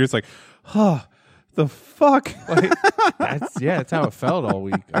something? You're just like, huh. The fuck? Like, that's how it felt all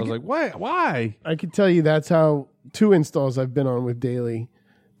week. I was like, what? Why? I can tell you that's how 2 installs I've been on with Daly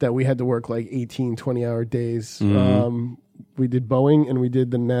that we had to work like 18, 20-hour days. We did Boeing and we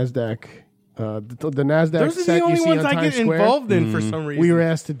did the NASDAQ. The NASDAQ Those are set the only you see ones on I Times get Square. involved in for some reason. We were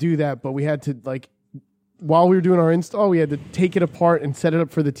asked to do that, but we had to like while we were doing our install, we had to take it apart and set it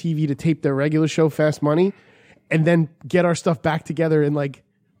up for the TV to tape their regular show Fast Money and then get our stuff back together and like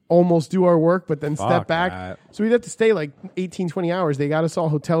almost do our work, but then step Fuck back. that. So we'd have to stay like 18, 20 hours. They got us all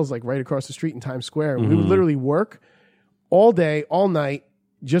hotels like right across the street in Times Square. And we would literally work all day, all night,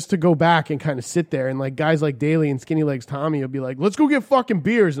 just to go back and kind of sit there. And like guys like Daly and Skinny Legs Tommy would be like, let's go get fucking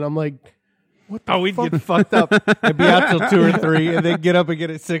beers. And I'm like, what the we'd fuck? get fucked up and be out till 2 or 3 and then get up and get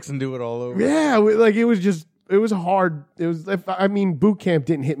at 6 and do it all over. Yeah, like it was hard. It was, I mean, boot camp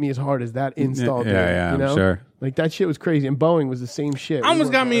didn't hit me as hard as that install did. Yeah, you know? I'm sure. Like that shit was crazy. And Boeing was the same shit. I almost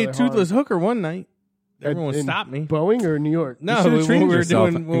We got worked me a really hard. toothless hooker one night. Everyone In stopped me. Boeing or New York? No, You should've when treated we were yourself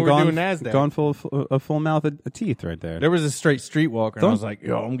doing and when we were gone- doing NASDAQ. Gone a full mouth of teeth right there. There was a straight streetwalker, and I was like,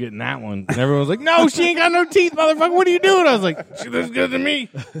 yo, I'm getting that one. And everyone was like, no, she ain't got no teeth, motherfucker. What are you doing? I was like, she looks good to me.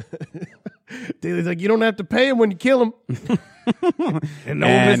 Daly's like, you don't have to pay him when you kill him. And no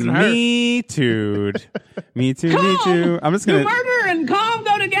one missing her. me too. Me too. I'm just gonna. Murder and calm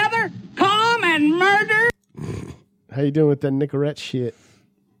go together. Calm and murder. How you doing with that Nicorette shit?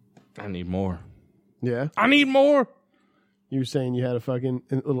 I need more. Yeah? I need more. You were saying you had a fucking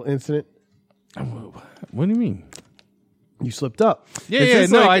little incident? What do you mean? You slipped up. Yeah, Is yeah,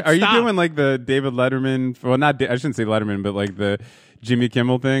 this no, like, I are you stopped. doing like the David Letterman? Well, not I shouldn't say Letterman, but like the Jimmy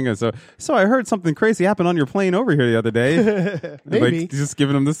Kimmel thing. And so I heard something crazy happened on your plane over here the other day. Maybe. Like just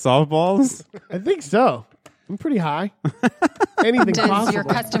giving them the softballs. I think so. I'm pretty high. Anything Does possible. your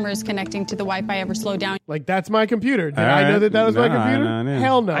customers connecting to the Wi-Fi ever slow down? Like, that's my computer. Did All I know right. that was my No, computer? no.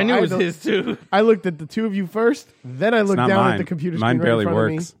 Hell no. I knew it was don't- his too. I looked at the two of you first, then I looked Not down mine. at the computer Mine screen right barely in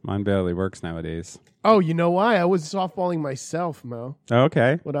front works. of me. Mine barely works nowadays. Oh, you know why? I was softballing myself, Mo.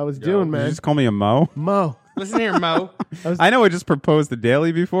 Okay. What I was doing, Did man. you just call me a Mo? Mo. Listen here, Mo. I know I just proposed to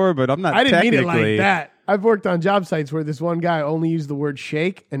Daly before, but I'm not. I didn't mean it technically- like that. I've worked on job sites where this one guy only used the word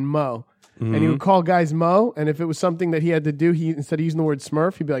shake and Mo. And he would call guys Mo, and if it was something that he had to do, he instead of using the word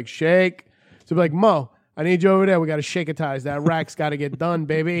Smurf, he'd be like, shake. So he'd be like, Mo, I need you over there. We got to shake-atize. That rack's got to get done,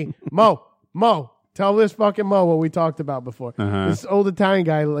 baby. Mo, Tell this fucking Mo what we talked about before. Uh-huh. This old Italian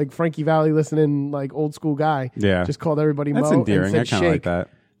guy, like Frankie Valli, listening, like old school guy. Yeah. Just called everybody That's Mo. endearing. And said I kind of like Shake. that.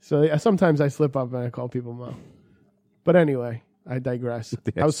 So sometimes I slip up and I call people Mo. But anyway, I digress.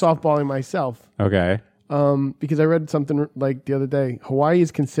 I was softballing myself. Okay. Because I read something like the other day. Hawaii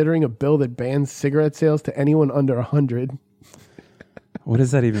is considering a bill that bans cigarette sales to anyone under 100. What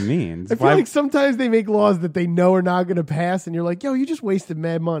does that even mean? I feel like sometimes they make laws that they know are not going to pass, and you're like, yo, you just wasted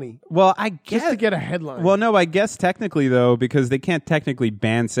mad money. Well, I guess just to get a headline. Well, no, I guess technically though, because they can't technically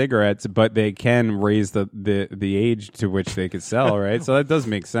ban cigarettes, but they can raise the age to which they could sell, right? So that does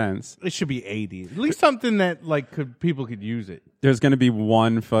make sense. It should be 80. At least something that like people could use it. There's going to be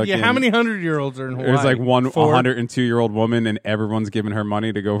one fucking. Yeah, how many 100-year-olds are in Hawaii? There's like one 4? 102-year-old woman, and everyone's giving her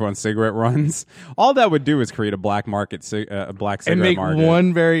money to go on cigarette runs. All that would do is create a black market, a black cigarette and make market.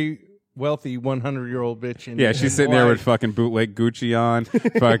 one very wealthy 100-year-old bitch. Yeah, she's sitting there with fucking bootleg Gucci on,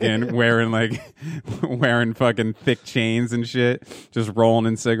 fucking wearing fucking thick chains and shit, just rolling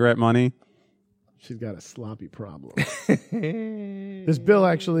in cigarette money. She's got a sloppy problem. This bill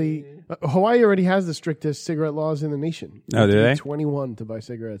actually, Hawaii already has the strictest cigarette laws in the nation. Oh, do they? 21 to buy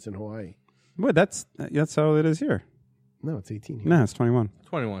cigarettes in Hawaii. What? That's how it is here. No, it's 18 here. No, it's 21.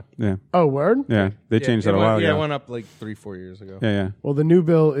 21. Yeah. Oh, word? Yeah, they changed that a while ago. Yeah, it went up like 3-4 years ago. Yeah. Well, the new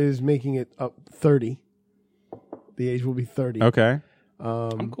bill is making it up 30. The age will be 30. Okay.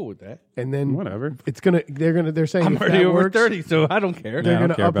 I'm cool with that. And then whatever. They're saying I'm if already that over works, 30, so I don't care. They're I don't going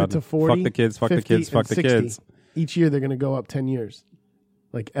to care up about it to it. 40. Fuck the kids, fuck the 50, kids, fuck and the 60. kids. Each year they're going to go up 10 years.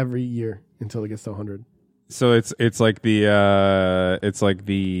 Like every year until it gets to 100. So it's like the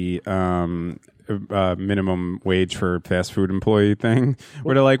minimum wage for fast food employee thing,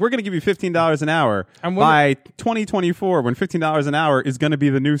 where they're like, we're going to give you $15 an hour by 2024, when $15 an hour is going to be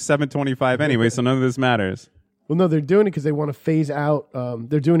the new $7.25 anyway. So none of this matters. Well, no, they're doing it because they want to phase out.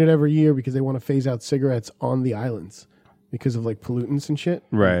 They're doing it every year because they want to phase out cigarettes on the islands because of like pollutants and shit,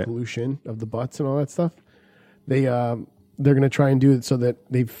 right? Pollution of the butts and all that stuff. They're going to try and do it so that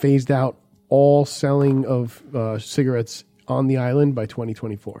they've phased out all selling of cigarettes on the island by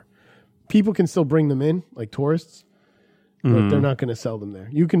 2024. People can still bring them in, like tourists, but they're not going to sell them there.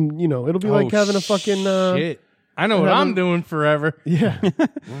 You can, it'll be like having a fucking shit. I know what I'm doing forever. Yeah.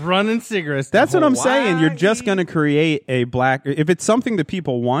 Running cigarettes. That's what I'm saying. You're just going to create a black... If it's something that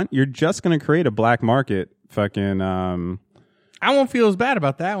people want, you're just going to create a black market fucking... I won't feel as bad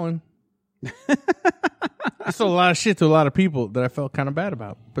about that one. I sold a lot of shit to a lot of people that I felt kind of bad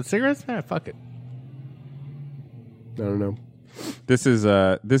about. But cigarettes? Fuck it. I don't know. This is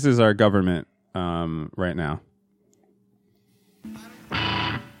our government right now. 1,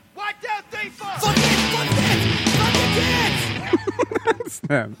 2, 3, 4. Fuck it! Fuck this! Fuck the kids! It's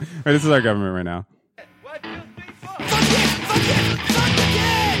them. Right, this is our government right now. 1, 2, 3, 4. Fuck it! Fuck it! Fuck the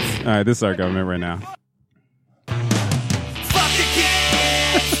kids! All right, this is our government right now. Fuck the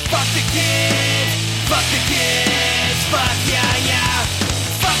kids! Fuck the kids! Fuck the kids! Fuck yeah!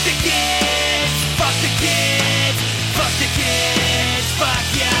 Fuck the kids! Fuck the kids! Fuck the kids! Fuck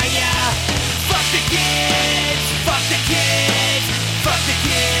yeah! Fuck the kids! Fuck the kids! Fuck the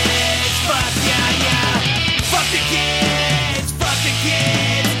kids! Fuck yeah! Fuck the kids! Fuck the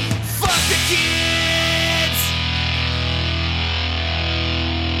kids! Fuck the kids!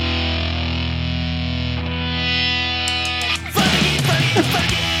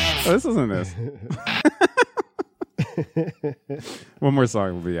 Oh, this isn't this. One more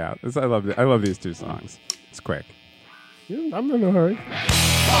song will be out. I love these two songs. It's quick. Yeah, I'm in a hurry. What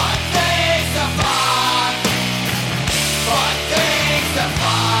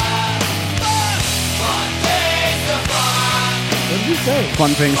did you say?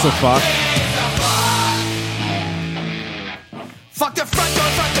 Fun things to fuck. Fuck the front door,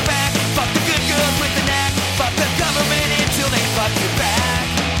 fuck the back. Fuck the good girls with the knack. Fuck the government until they fuck you back.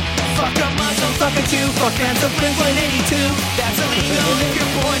 Fuck a Muslim, fuck a Jew. Fuck fans of Blink-182. That's illegal if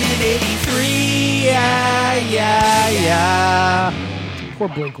you're born in 83. Yeah. Poor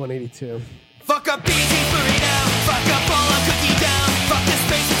Blink-182. Fuck a BT burrito. Fuck a bowl of cookie dough. Fuck the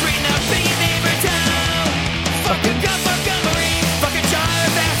space is written up in your neighbor town. Fuck a gun, fuck a marine. Fuck a jar of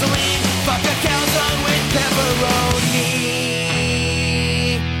Vaseline. Fuck a calzone with pepperoni.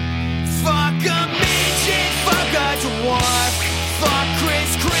 Fuck a midget. Fuck a dwarf. Fuck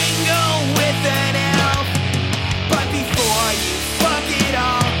Kris Kringle with an elf. But before you fuck it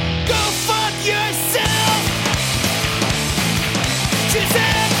all, go fuck yourself.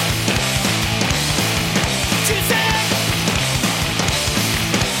 Gisette. Gisette.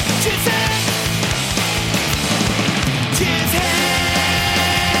 Gisette.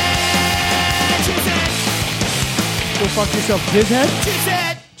 Gisette. Go fuck yourself, Jizhead.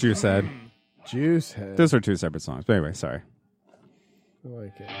 Gisette. Juice head. Juice Head. Those are two separate songs. But anyway, sorry. I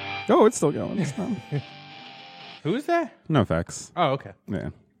like it. Oh, it's still going. It's not. Who is that? No effects. Oh, okay. Yeah.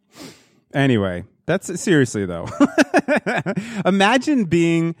 Anyway, that's seriously though. Imagine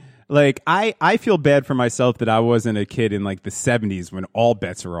being like I feel bad for myself that I wasn't a kid in like the 70s when all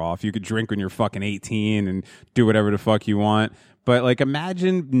bets are off. You could drink when you're fucking 18 and do whatever the fuck you want. But like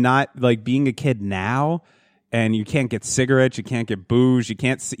imagine not like being a kid now and you can't get cigarettes, you can't get booze, you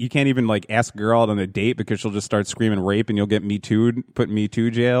can't even like ask a girl out on a date because she'll just start screaming rape and you'll get Me Too'd, put Me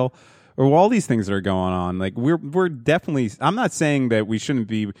Too jail. Or all these things that are going on. Like we're definitely, I'm not saying that we shouldn't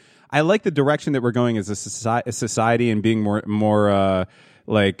be. I like the direction that we're going as a society and being more no,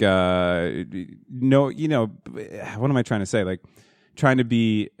 you know, what am I trying to say? Like trying to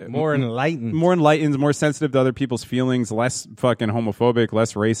be more enlightened, more sensitive to other people's feelings, less fucking homophobic,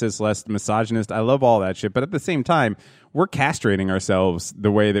 less racist, less misogynist. I love all that shit. But at the same time, we're castrating ourselves the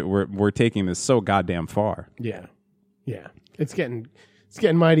way that we're taking this so goddamn far. Yeah. Yeah. It's getting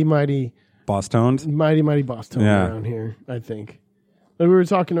mighty boss toned. Mighty boss toned around here, I think. Like we were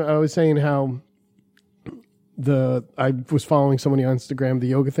talking, I was saying how I was following somebody on Instagram, the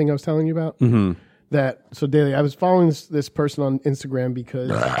yoga thing I was telling you about. Mm-hmm. So Daily, I was following this person on Instagram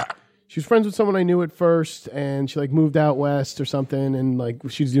because she was friends with someone I knew at first, and she like moved out west or something, and like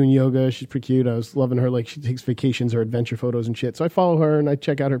she's doing yoga. She's pretty cute. I was loving her. Like she takes vacations or adventure photos and shit. So I follow her and I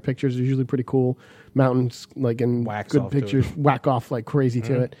check out her pictures. They're usually pretty cool. Mountains, like in good pictures, whack off like crazy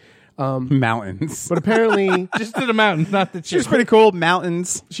to it. Mountains. But apparently just to the mountains, not the She's pretty cool.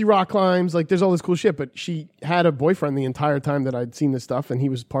 Mountains. She rock climbs. Like there's all this cool shit. But she had a boyfriend the entire time that I'd seen this stuff, and he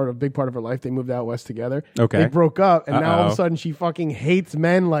was big part of her life. They moved out west together. Okay. They broke up, and now all of a sudden she fucking hates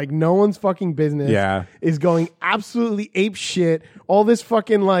men like no one's fucking business. Yeah. Is going absolutely ape shit. All this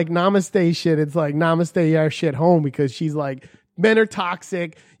fucking like namaste shit. It's like namaste your shit home because she's like, men are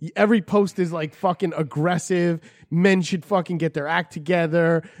toxic. Every post is like fucking aggressive. Men should fucking get their act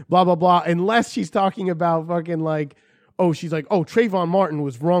together. Blah, blah, blah. Unless she's talking about fucking like, she's like, Trayvon Martin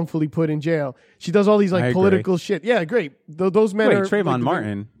was wrongfully put in jail. She does all these like political shit. Yeah, great. Those men are. Wait, Trayvon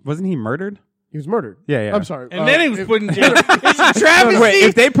Martin, wasn't he murdered? He was murdered. Yeah. I'm sorry. And then he was put in jail. It's a travesty. Wait,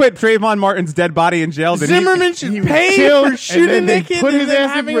 if they put Trayvon Martin's dead body in jail, then Zimmerman should pay for shooting the kid and then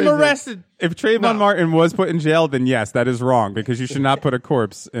having him arrested. If Trayvon Martin was put in jail, then yes, that is wrong because you should not put a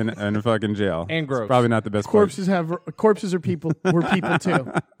corpse in a fucking jail. And gross. It's probably not the best. Corpses are people. Were people too.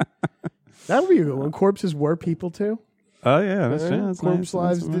 That would be a good one. Corpses were people too. Oh yeah, that's corpse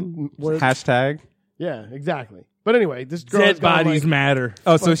nice. lives were hashtag. Yeah, exactly. But anyway, this girl dead bodies matter.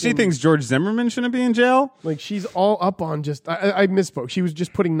 Oh, so she thinks George Zimmerman shouldn't be in jail? Like she's all up on just. I misspoke. She was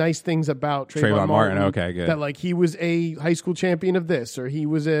just putting nice things about Trayvon Martin. Okay, good. That like he was a high school champion of this, or he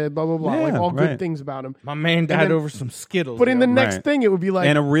was a blah blah blah. Yeah, like all right. good things about him. My man died over some Skittles. But in the next thing, it would be like,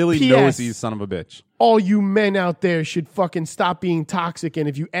 and a really P.S. nosy son of a bitch. All you men out there should fucking stop being toxic. And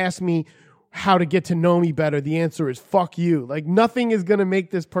if you ask me how to get to know me better, the answer is fuck you. Like nothing is going to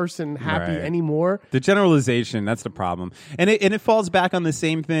make this person happy anymore. The generalization, that's the problem. And it falls back on the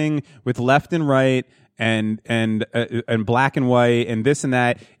same thing with left and right and black and white and this and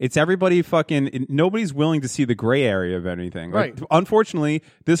that. It's everybody fucking, nobody's willing to see the gray area of anything. Like, Right. Unfortunately,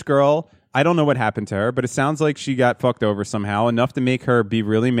 this girl, I don't know what happened to her, but it sounds like she got fucked over somehow, enough to make her be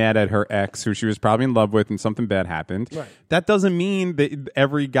really mad at her ex, who she was probably in love with, and something bad happened. Right. That doesn't mean that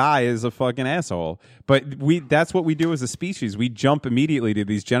every guy is a fucking asshole. But that's what we do as a species. We jump immediately to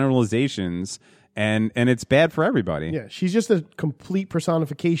these generalizations, and it's bad for everybody. Yeah, she's just a complete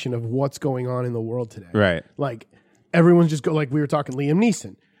personification of what's going on in the world today. Right. Like everyone's just like we were talking Liam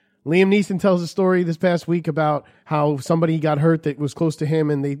Neeson. Liam Neeson tells a story this past week about how somebody got hurt that was close to him,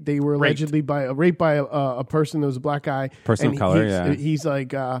 and they were allegedly raped by a person that was a black guy. Person of color, He's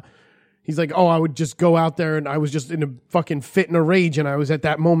like, I would just go out there and I was just in a fucking fit and a rage, and I was at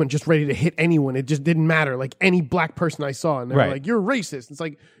that moment just ready to hit anyone. It just didn't matter. Like any black person I saw, and they were like, "You're racist." It's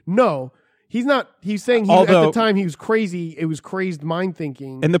like, no. He's not. He's saying at the time he was crazy. It was crazed mind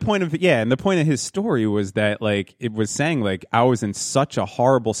thinking. And the point of his story was that like it was saying like I was in such a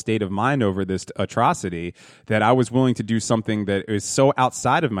horrible state of mind over this atrocity that I was willing to do something that is so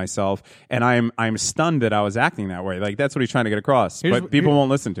outside of myself, and I'm stunned that I was acting that way. Like that's what he's trying to get across, but people won't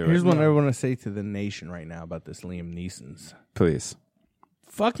listen to it. Here's what I want to say to the nation right now about this Liam Neeson's. Please.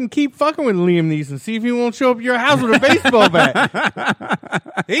 Fucking keep fucking with Liam Neeson. See if he won't show up at your house with a baseball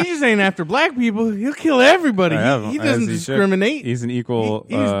bat. He just ain't after black people. He'll kill everybody. He doesn't discriminate. He's an equal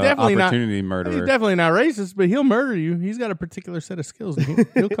he's definitely opportunity murderer. He's definitely not racist, but he'll murder you. He's got a particular set of skills. And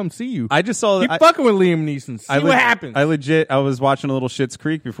he'll come see you. I just saw. Keep fucking with Liam Neeson. See what happens. I was watching a little Schitt's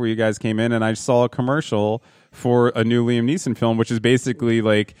Creek before you guys came in, and I saw a commercial for a new Liam Neeson film, which is basically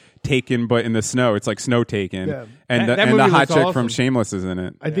like Taken but in the snow. It's like Snow Taken, Yeah. and That the movie hot looks chick awesome. from Shameless is in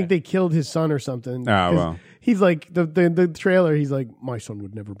it. I think they killed his son or something. Oh, 'Cause well. He's like the trailer. He's like, my son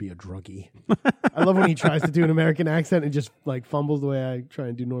would never be a druggie. I love when he tries to do an American accent and just like fumbles the way I try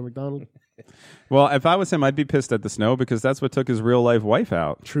and do Norm Macdonald. Well, if I was him, I'd be pissed at the snow because that's what took his real life wife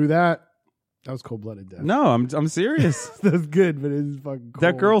out. True that. That was cold blooded death. No, I'm serious. That's good, but it is fucking cold.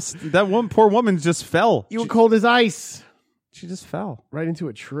 That girl, that one poor woman just fell. You were cold as ice. She just fell right into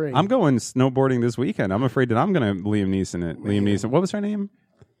a tree. I'm going snowboarding this weekend. I'm afraid that I'm going to Liam Neeson it. Liam Neeson. What was her name?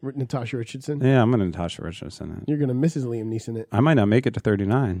 Natasha Richardson. Yeah, I'm going to Natasha Richardson it. You're going to Mrs. Liam Neeson it. I might not make it to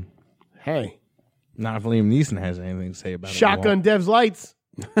 39. Hey. Not if Liam Neeson has anything to say about it. Shotgun Dev's lights.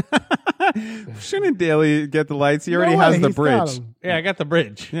 Shouldn't Daly get the lights? He already No has way, the he's got bridge. 'em. Yeah, I got the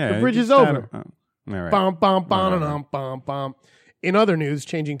bridge. Yeah, The bridge you is just over. had all right. Bum, bum, bum, bum, bum. In other news,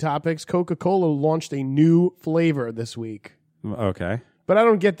 changing topics, Coca-Cola launched a new flavor this week. Okay. But I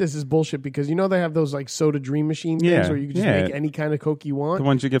don't get this as bullshit because you know they have those like soda dream machine things Yeah, where you can just yeah. make any kind of Coke you want. The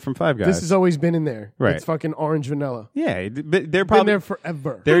ones you get from Five Guys. This has always been in there. Right. It's fucking orange vanilla. Yeah, but they're Been probably there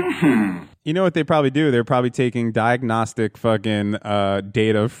forever. They're, you know what they probably do? They're probably taking diagnostic fucking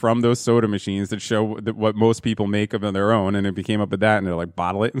data from those soda machines that show what most people make of their own, and it came up with that, and they're like,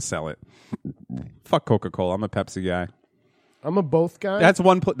 bottle it and sell it. Fuck Coca-Cola. I'm a Pepsi guy. I'm a both guy. That's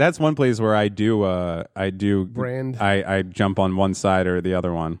one. That's one place where I do brand. I jump on one side or the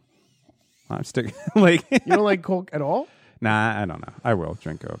other one. I'm sticking like You don't like Coke at all? Nah, I don't know. I will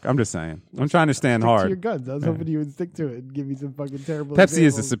drink Coke. I'm just saying. I'm trying to stand Stick hard. to your guns. I was hoping you would stick to it and give me some fucking terrible Pepsi is the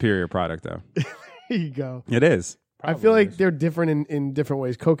examples. superior product, though. There you go. It is. I feel like they're different in different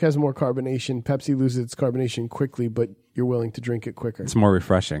ways. Coke has more carbonation. Pepsi loses its carbonation quickly, but you're willing to drink it quicker. It's more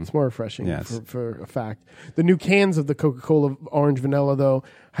refreshing. It's more refreshing Yes. for a fact. The new cans of the Coca-Cola orange vanilla, though,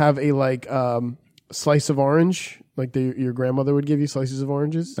 have a like slice of orange, like your grandmother would give you slices of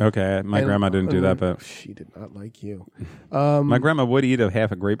oranges. Okay, my And- grandma didn't do that, but she did not like you. my grandma would eat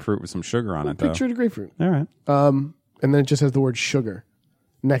half a grapefruit with some sugar on it, though. Picture the grapefruit. All right. And then it just has the word sugar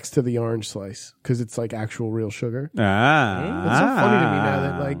next to the orange slice because it's like actual real sugar. Ah, It's so funny to me now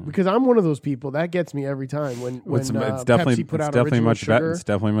that like because I'm one of those people that gets me every time when it's Pepsi definitely put it's out definitely original much sugar. better. It's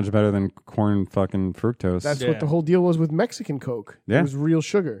definitely much better than corn fucking fructose. That's what the whole deal was with Mexican Coke. Yeah. It was real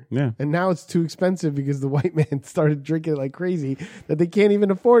sugar. Yeah. And now it's too expensive because the white man started drinking it like crazy that they can't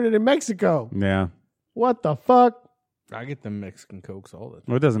even afford it in Mexico. Yeah. What the fuck? I get them Mexican Cokes all the time.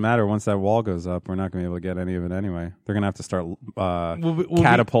 Well, it doesn't matter. Once that wall goes up, we're not going to be able to get any of it anyway. They're going to have to start We'll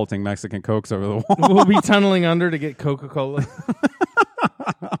catapulting Mexican Cokes over the wall. We'll be tunneling under to get Coca-Cola.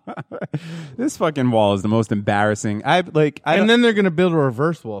 This fucking wall is the most embarrassing. And then they're going to build a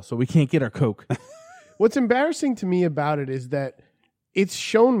reverse wall so we can't get our Coke. What's embarrassing to me about it is that it's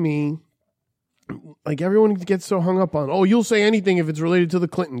shown me, like everyone gets so hung up on, oh, you'll say anything if it's related to the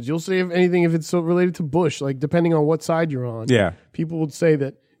Clintons. You'll say anything if it's so related to Bush. Like depending on what side you're on. Yeah. People would say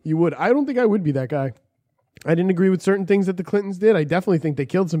that you would. I don't think I would be that guy. I didn't agree with certain things that the Clintons did. I definitely think they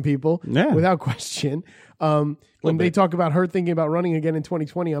killed some people. Yeah. Without question. When they talk about her thinking about running again in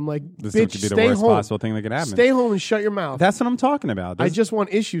 2020, I'm like, This bitch, could be the stay worst home. possible thing that could happen. Stay home and shut your mouth. That's what I'm talking about. I just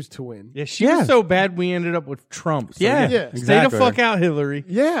want issues to win. Yeah, she was so bad we ended up with Trump. So Yeah, Yeah. Stay exactly. the fuck out, Hillary.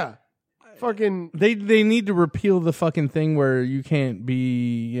 Yeah. Fucking They need to repeal the fucking thing where you can't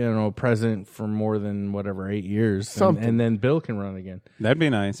be, president for more than 8 years. Something. And then Bill can run again. That'd be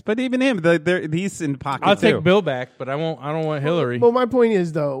nice. But even him, he's in pocket I'll too. take Bill back, but I don't want Hillary. Well, my point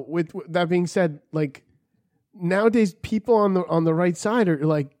is though, with that being said, like nowadays people on the right side are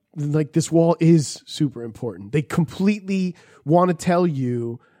like this wall is super important. They completely want to tell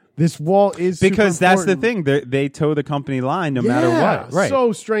you this wall is because super that's the important. thing. They toe the company line no matter Yeah, what. Right.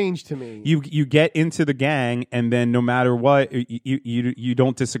 So strange to me. You get into the gang, and then no matter what, you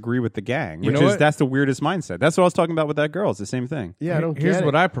don't disagree with the gang, You which know is what? that's the weirdest mindset. That's what I was talking about with that girl. It's the same thing. Yeah, I don't Here's get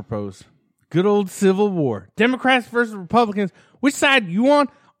what it. I propose. Good old Civil War. Democrats versus Republicans. Which side you on?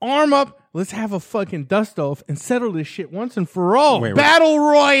 Arm up. Let's have a fucking dust off and settle this shit once and for all. Wait, Battle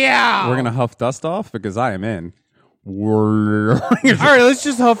Royale. We're gonna huff dust off because I am in. All right, let's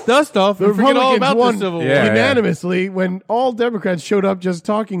just huff dust off The and forget all Republicans about won the Civil War. Yeah. unanimously when all Democrats showed up just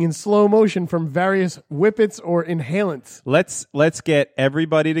talking in slow motion from various whippets or inhalants. Let's get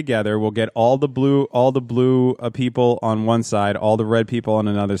everybody together. We'll get all the blue people on one side, all the red people on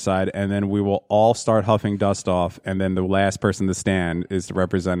another side, and then we will all start huffing dust off. And then the last person to stand is the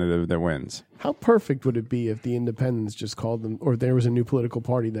representative that wins. How perfect would it be if the independents just called them, or there was a new political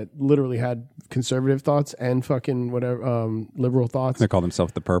party that literally had conservative thoughts and fucking and whatever liberal thoughts. They call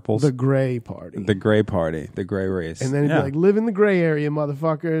themselves the Purples. The Gray Party. The Gray Party. The Gray race. And then it'd be like, live in the gray area,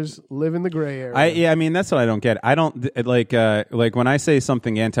 motherfuckers. Live in the gray area. I mean, that's what I don't get. I don't like when I say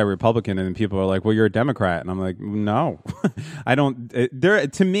something anti-Republican and people are like, well, you're a Democrat. And I'm like, no, I don't.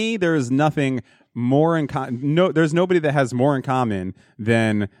 To me, there is nothing more in there's nobody that has more in common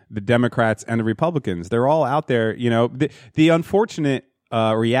than the Democrats and the Republicans. They're all out there. You know, the unfortunate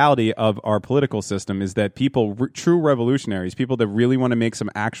reality of our political system is that people, true revolutionaries, people that really want to make some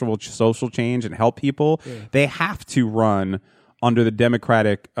actual social change and help people, they have to run under the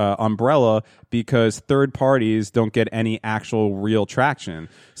Democratic umbrella because third parties don't get any actual real traction.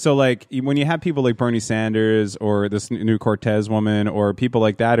 So like when you have people like Bernie Sanders or this new Cortez woman or people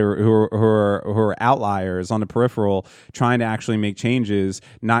like that who are outliers on the peripheral trying to actually make changes,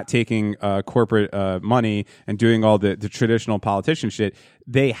 not taking corporate money and doing all the traditional politician shit,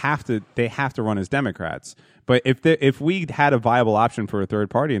 they have to run as Democrats. But if we had a viable option for a third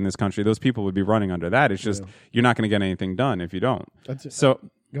party in this country, those people would be running under that. It's just you're not going to get anything done if you don't. That's it. So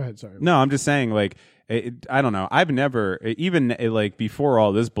go ahead. Sorry. No, I'm just saying. Like I don't know. I've never even like before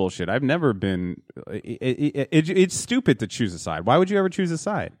all this bullshit. I've never been. It's stupid to choose a side. Why would you ever choose a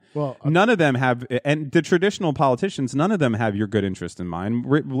side? Well, none of them have, and the traditional politicians, none of them have your good interest in mind,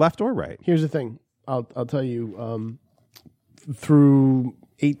 left or right. Here's the thing. I'll tell you. Through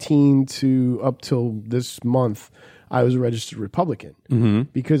 18 to up till this month, I was a registered Republican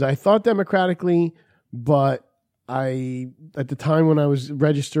because I thought democratically, but I, at the time when I was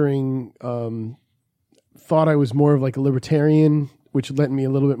registering, thought I was more of like a libertarian, which led me a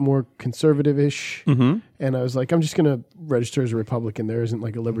little bit more conservative-ish. And I was like, I'm just going to register as a Republican. There isn't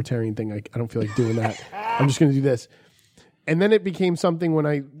like a libertarian thing. I don't feel like doing that. I'm just going to do this. And then it became something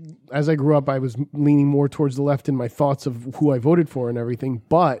as I grew up, I was leaning more towards the left in my thoughts of who I voted for and everything.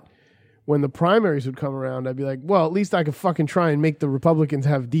 But when the primaries would come around, I'd be like, well, at least I could fucking try and make the Republicans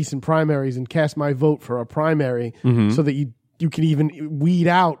have decent primaries and cast my vote for a primary so that you can even weed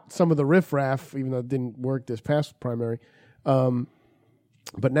out some of the riffraff, even though it didn't work this past primary.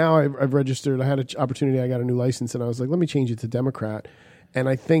 But now I've registered. I had an opportunity. I got a new license, and I was like, let me change it to Democrat. And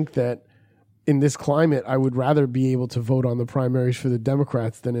I think that in this climate, I would rather be able to vote on the primaries for the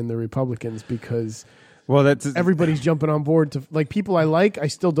Democrats than in the Republicans because everybody's jumping on board to like people I like. I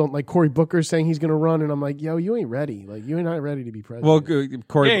still don't like Cory Booker saying he's going to run, and I'm like, yo, you ain't ready. Like you're not ready to be president. Well,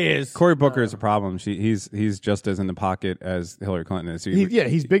 Cory Booker is a problem. He's just as in the pocket as Hillary Clinton is.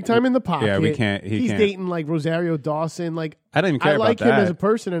 He's big time in the pocket. Yeah, we can't. He's dating like Rosario Dawson. Like I don't even care about that. I like him as a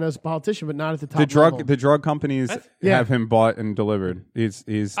person and as a politician, but not at the top level. The drug companies have him bought and delivered.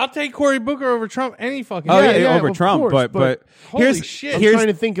 He's. I'll take Cory Booker over Trump any fucking. Over Trump, course, but holy shit! I'm trying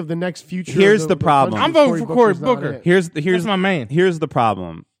to think of the next future. Here's the problem. I'm voting for Cory Booker. Here's my man. Here's the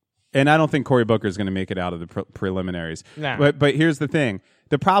problem, and I don't think Cory Booker is going to make it out of the preliminaries. Nah. But here's the thing.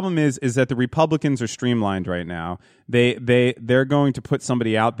 The problem is that the Republicans are streamlined right now. They're going to put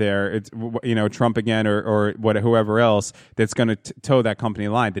somebody out there, it's Trump again or whoever else that's going to toe that company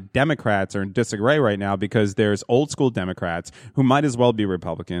line. The Democrats are in disarray right now because there's old school Democrats who might as well be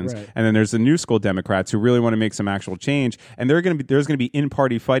Republicans, and then there's the new school Democrats who really want to make some actual change. And there's going to be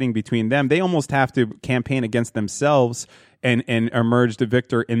in-party fighting between them. They almost have to campaign against themselves and emerge the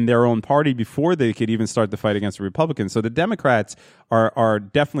victor in their own party before they could even start the fight against the Republicans. So the Democrats are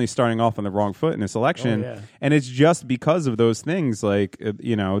definitely starting off on the wrong foot in this election, and it's just because of those things. Like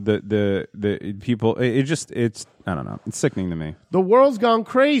the people, it's I don't know. It's sickening to me. The world's gone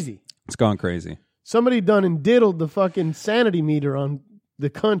crazy. It's gone crazy. Somebody done and diddled the fucking sanity meter on the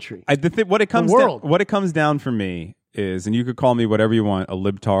country. What it comes down for me is, and you could call me whatever you want, a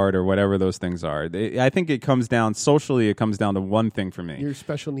libtard or whatever those things are. I think it comes down socially. It comes down to one thing for me: your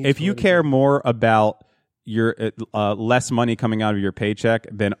special needs. If you care more about your less money coming out of your paycheck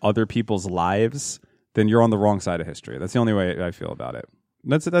than other people's lives, then you're on the wrong side of history. That's the only way I feel about it.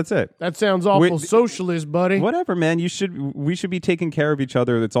 That's it. That sounds awful socialist, buddy. Whatever, man. We should be taking care of each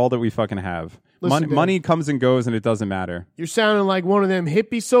other. That's all that we fucking have. Money comes and goes, and it doesn't matter. You're sounding like one of them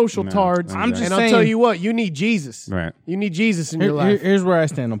hippie social tards. Exactly. I'm just I'll tell you what, you need Jesus. Right. You need Jesus in your life. Here's where I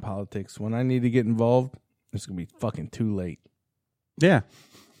stand on politics. When I need to get involved, it's gonna be fucking too late. Yeah.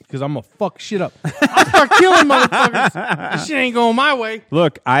 Because I'm gonna fuck shit up. I'll start killing motherfuckers. This shit ain't going my way.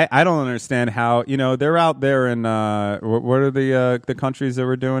 Look, I don't understand how they're out there in what are the countries that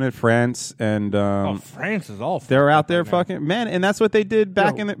were doing it? France and France is all. They're out there fucking man, and that's what they did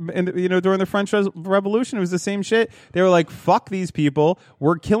back in the during the French Revolution. It was the same shit. They were like, "Fuck these people.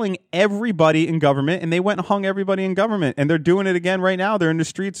 We're killing everybody in government," and they went and hung everybody in government, and they're doing it again right now. They're in the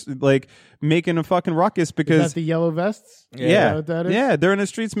streets like making a fucking ruckus because is that the yellow vests. Yeah, what that is? yeah, they're in the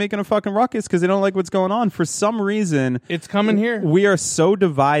streets making a fucking ruckus because they don't like what's going on. For some reason, It's coming here. we are so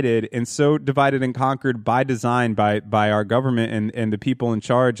divided and conquered by design by our government and the people in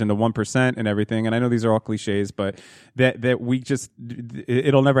charge and the 1% and everything. And I know these are all cliches, but that we just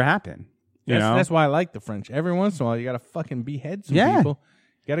it'll never happen. You know? That's why I like the French. Every once in a while, you got to fucking behead some Yeah. people.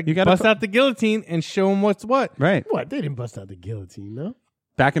 You got to bust out the guillotine and show them what's what. Right. What? They didn't bust out the guillotine, no?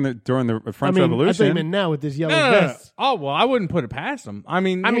 Back during the French I Revolution. thought you meant now with this yellow No. vest. Oh, well, I wouldn't put it past them. I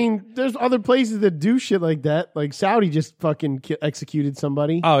mean, there's other places that do shit like that. Like Saudi just fucking executed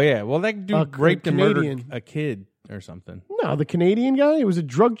somebody. oh, yeah. Well, that dude raped and murdered Canadian. a kid or something. No, the Canadian guy, it was a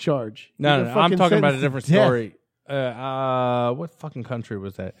drug charge. He No, got I'm fucking talking about a sentenced different to death. story. What fucking country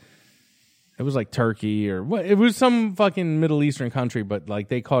was that? It was like Turkey or what? It was some fucking Middle Eastern country, but like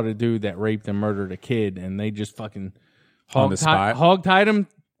they caught a dude that raped and murdered a kid, and they just fucking On the spot? hog-tied him,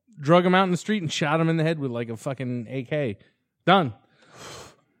 drug him out in the street, and shot him in the head with like a fucking AK. Done.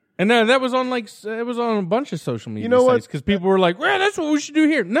 And that was on it was on a bunch of social media know what? sites because people were like, "Well, that's what we should do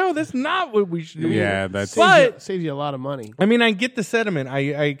here." No, that's not what we should do. Yeah, here. that's Saves you a lot of money. I mean, I get the sentiment.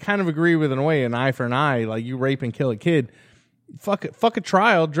 I kind of agree with, in a way, an eye for an eye. Like, you rape and kill a kid. Fuck a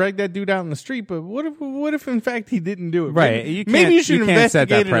trial, drag that dude out in the street. But what if in fact he didn't do it? Right. Maybe you should can't set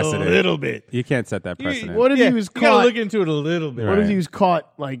that investigate it a precedent. little bit. You can't set that precedent. What if he was You gotta caught? look into it a little bit. What if he was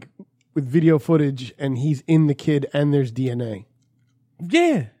caught like with video footage and he's in the kid and there's DNA?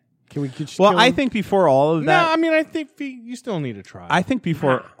 Yeah. Can we just Well, kill I him? think before all of No, that, I mean, I think you still need a trial. I think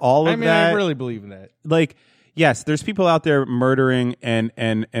before all of I mean, that, I really believe in that. like, yes, there's people out there murdering and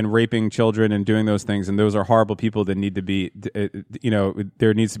raping children and doing those things, and those are horrible people that need to be,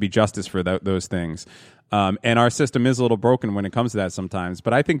 there needs to be justice for those things. And our system is a little broken when it comes to that sometimes.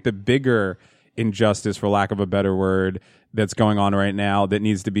 But I think the bigger injustice, for lack of a better word, that's going on right now that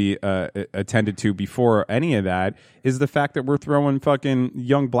needs to be attended to before any of that is the fact that we're throwing fucking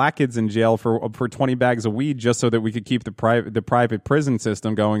young black kids in jail for 20 bags of weed just so that we could keep the private prison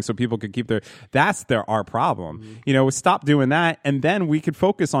system going, so people could keep our problem. Stop doing that, and then we could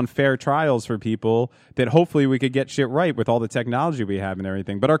focus on fair trials for people that hopefully we could get shit right with all the technology we have and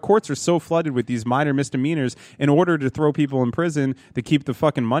everything. But our courts are so flooded with these minor misdemeanors in order to throw people in prison to keep the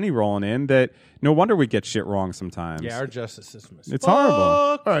fucking money rolling in that no wonder we get shit wrong sometimes. Yeah, our justice system is It's horrible.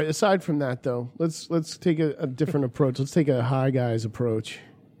 All right. Aside from that, though, let's take a different approach. Let's take a high guys approach.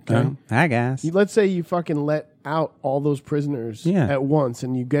 Okay. I guess. Let's say you fucking let out all those prisoners at once,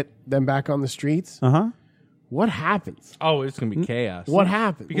 and you get them back on the streets. What happens? Oh, it's gonna be chaos. What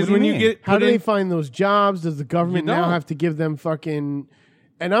happens? Because What do when you you mean? get how put do in- they find those jobs? Does the government You now don't. have to give them fucking?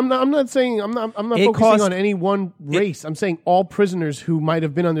 And I'm not saying I'm not It focusing cost- on any one race. I'm saying all prisoners who might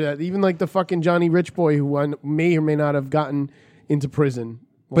have been under that, even like the fucking Johnny Rich boy who may or may not have gotten into prison.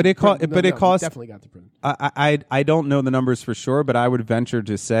 But it cost. he costs. definitely got to prison. I don't know the numbers for sure, but I would venture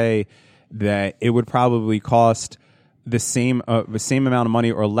to say that it would probably cost the same amount of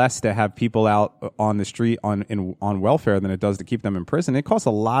money or less to have people out on the street on welfare than it does to keep them in prison. It costs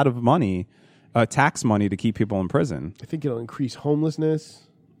a lot of money, tax money, to keep people in prison. I think it'll increase homelessness.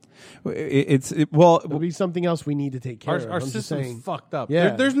 It'll be something else we need to take care of. Our I'm just system's saying. fucked up.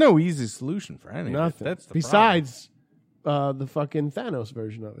 Yeah. There's no easy solution for any of it. Nothing. That's the Besides the fucking Thanos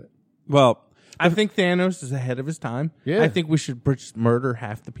version of it. Well, I think Thanos is ahead of his time. Yeah. I think we should just murder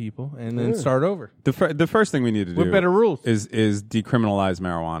half the people and then start over. the first thing we need to do With better rules. is decriminalize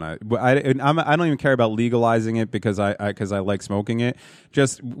marijuana. I don't even care about legalizing it because I like smoking it.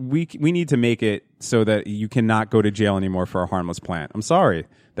 Just we need to make it so that you cannot go to jail anymore for a harmless plant. I'm sorry,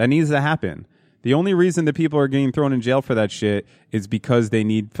 that needs to happen. The only reason that people are getting thrown in jail for that shit is because they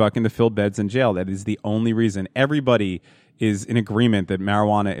need fucking to fill beds in jail. That is the only reason. Everybody is in agreement that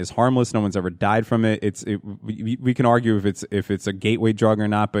marijuana is harmless. No one's ever died from it. We can argue if it's a gateway drug or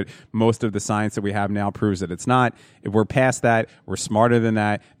not, but most of the science that we have now proves that it's not. If we're past that, we're smarter than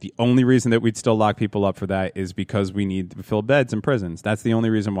that. The only reason that we'd still lock people up for that is because we need to fill beds in prisons. That's the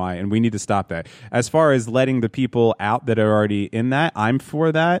only reason why, and we need to stop that. As far as letting the people out that are already in that, I'm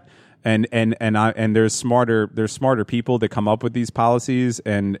for that. And there's smarter people that come up with these policies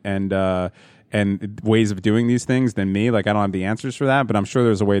and ways of doing these things than me. Like, I don't have the answers for that, but I'm sure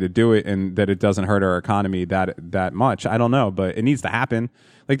there's a way to do it and that it doesn't hurt our economy that much. I don't know, but it needs to happen.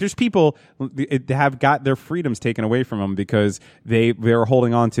 Like, there's people that have got their freedoms taken away from them because they're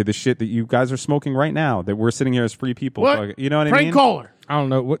holding on to the shit that you guys are smoking right now, that we're sitting here as free people. What? You know what I Frank mean? Kohler. I don't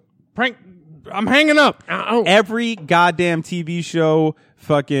know what prank. I'm hanging up. Every goddamn TV show,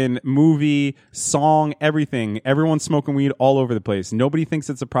 fucking movie, song, everything. Everyone's smoking weed all over the place. Nobody thinks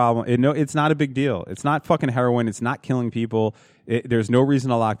it's a problem. It's not a big deal. It's not fucking heroin. It's not killing people. There's no reason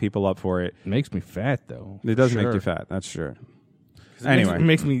to lock people up for it. It makes me fat, though. It does make you fat. That's sure. Anyway. It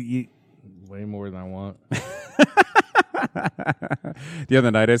makes me eat way more than I want. The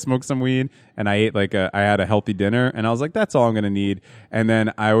other night I smoked some weed and I ate I had a healthy dinner and I was like, that's all I'm going to need. And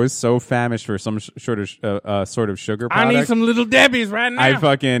then I was so famished for some sort of sugar product. I need some Little Debbie's right now.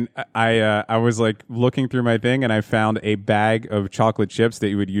 I was like looking through my thing and I found a bag of chocolate chips that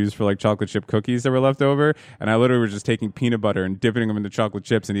you would use for like chocolate chip cookies that were left over. And I literally was just taking peanut butter and dipping them into chocolate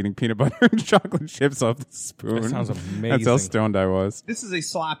chips and eating peanut butter and chocolate chips off the spoon. That sounds amazing. That's how stoned I was. This is a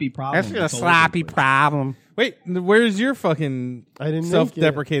sloppy problem. That's a sloppy problem. Wait, where's your fucking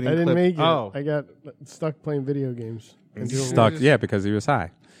self-deprecating I didn't clip? make it. Oh. I got stuck playing video games. Stuck, yeah, because he was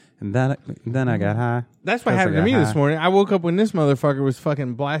high. And then I got high. That's what happened to me this morning. I woke up when this motherfucker was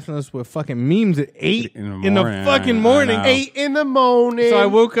fucking blasting us with fucking memes at 8 in the fucking morning. 8 in the morning. So I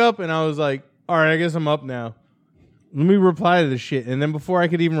woke up and I was like, all right, I guess I'm up now. Let me reply to this shit. And then before I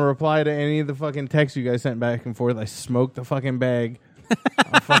could even reply to any of the fucking texts you guys sent back and forth, I smoked the fucking bag.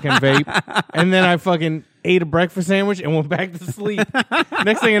 A fucking vape. And then I fucking ate a breakfast sandwich and went back to sleep.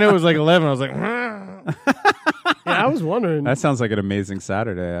 Next thing I know, it was like 11. I was like, yeah, I was wondering. That sounds like an amazing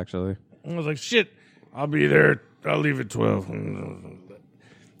Saturday, actually. I was like, shit, I'll be there. I'll leave at 12.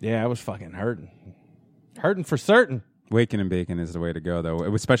 Yeah, I was fucking hurting. Hurting for certain. Waking and baking is the way to go,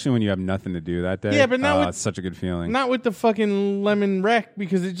 though, especially when you have nothing to do that day. Yeah, but it's such a good feeling. Not with the fucking lemon wreck,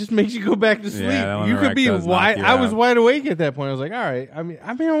 because it just makes you go back to sleep. Yeah, you could be wide. I was wide awake at that point. I was like, all right.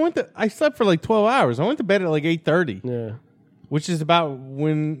 I slept for like 12 hours. I went to bed at like 8:30. Yeah, which is about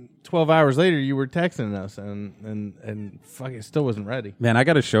when 12 hours later you were texting us, and fuck, it still wasn't ready. Man, I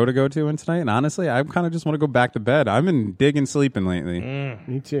got a show to go to tonight, and honestly, I kind of just want to go back to bed. I've been digging sleeping lately.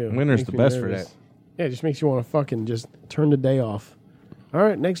 Me too. Winter's the best for that. Yeah, it just makes you want to fucking just turn the day off. All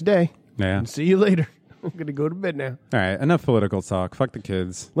right, next day. Yeah. And see you later. I'm going to go to bed now. All right, enough political talk. Fuck the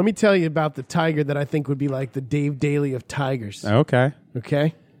kids. Let me tell you about the tiger that I think would be like the Dave Daly of tigers. Okay.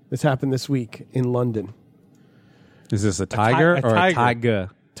 Okay? This happened this week in London. Is this a tiger or a tiger?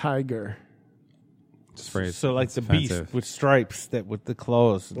 Tiger. So like the beast with stripes, that with the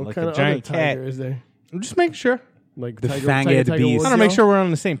claws, What like kind a of giant other cat. tiger is there? I'm just making sure. Like The Tiger fanged beast. Woods, I want to make y'all? sure we're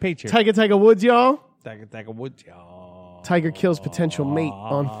on the same page here. Tiger Woods, y'all. Tiger Woods, y'all. Tiger kills potential mate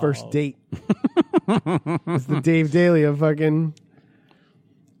on first date. It's the Dave Daly of fucking...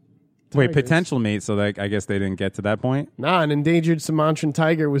 Wait, tigers. potential mate, so I guess they didn't get to that point? Nah, an endangered Sumatran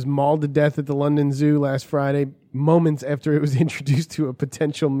tiger was mauled to death at the London Zoo last Friday, moments after it was introduced to a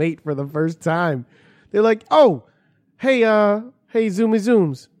potential mate for the first time. They're like, oh, hey, Zoomy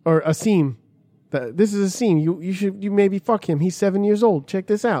Zooms, or Asim. This is Asim. You maybe fuck him. He's 7 years old. Check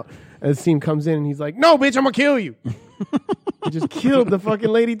this out. And Asim comes in and he's like, no, bitch, I'm gonna kill you. He just killed the fucking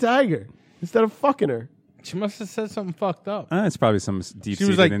lady tiger instead of fucking her. She must have said something fucked up. It's probably some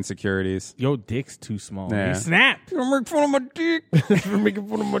deep-seated like, insecurities. Yo, dick's too small. Yeah. He snapped. You're making fun of my dick. You're making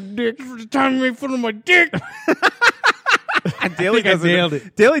fun of my dick. For the time you made fun of my dick. Daly nailed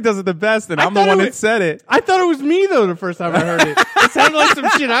it. Daly does it the best, and I'm the one that said it. I thought it was me, though, the first time I heard it. It sounded like some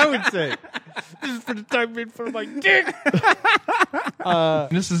shit I would say. This is for the time you made fun of my dick.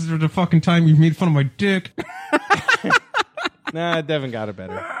 This is the fucking time you've made fun of my dick. Nah, Devin got it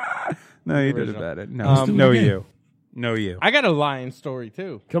better. No, you did it better. No, no, you. No, you. I got a lion story,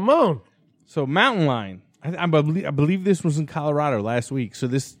 too. Come on. So, mountain lion. I believe this was in Colorado last week. So,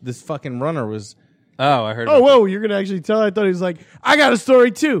 this fucking runner was... Oh, I heard Oh, whoa, you're going to actually tell? I thought he was like, I got a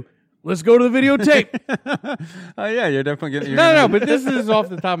story, too. Let's go to the videotape. Oh, yeah, you're definitely getting... No, but this is off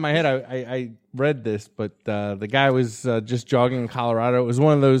the top of my head. I read this, but the guy was just jogging in Colorado. It was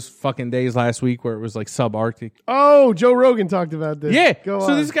one of those fucking days last week where it was like subarctic. Oh, Joe Rogan talked about this. Yeah. Go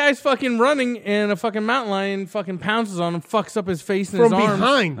so on. this guy's fucking running, and a fucking mountain lion fucking pounces on him, fucks up his face and From his arms.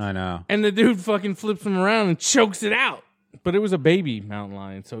 behind. I know. And the dude fucking flips him around and chokes it out. But it was a baby mountain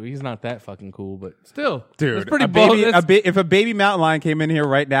lion, so he's not that fucking cool. But still, Dude, it's pretty if a baby mountain lion came in here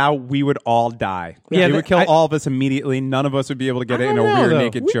right now, we would all die. Yeah, it would kill all of us immediately. None of us would be able to get it in a weird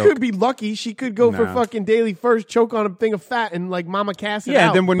naked we choke. could be lucky. She could go for No. fucking Daily first, choke on a thing of fat, and like Mama Cass it Yeah, out.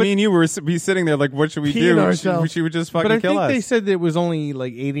 and then when But me and you were be sitting there like, what should we peeing do? ourselves. She would just fucking But I kill think us. they said that it was only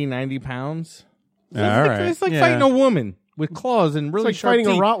like 80, 90 pounds. So All it's like, right. it's like Yeah. fighting a woman with claws and really like sharp fighting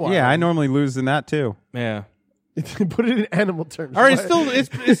a teeth. Rottweiler. Yeah, I normally lose in that too. Yeah. Put it in animal terms. All right,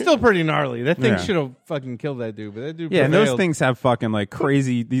 it's still pretty gnarly. That thing Yeah. should have fucking killed that dude, but that dude Yeah, and those prevailed. things have fucking like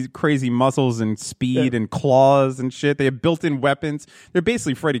these crazy muscles and speed and claws and shit. They have built-in weapons. They're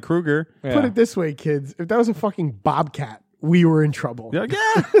basically Freddy Krueger. Yeah. Put it this way, kids. If that was a fucking bobcat, we were in trouble. Yeah.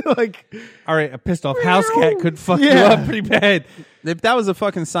 Like, All right, a pissed off house cat could fuck you Yeah. up pretty bad. If that was a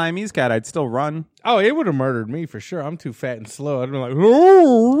fucking Siamese cat, I'd still run. Oh, it would have murdered me for sure. I'm too fat and slow. I'd be like,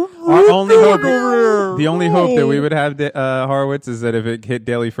 Our only hope, the only hope that we would have, Horowitz, is that if it hit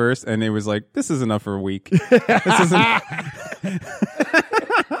Daily First and it was like, this is enough for a week. This isn't.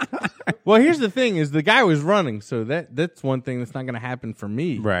 Well, here's the thing: is the guy was running, so that's one thing that's not going to happen for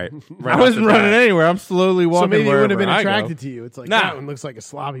me. Right. I wasn't running anywhere. I'm slowly walking. so maybe it would have been wherever I go. attracted to you. It's like, Nah. that one looks like a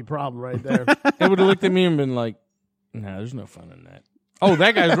slobby problem right there. It would have looked at me and been like, "Nah, there's no fun in that." Oh,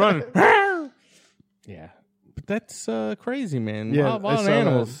 that guy's running. Yeah, but that's crazy, man. Yeah, I wild saw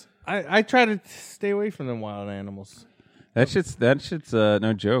animals. I try to stay away from them wild animals. That shit's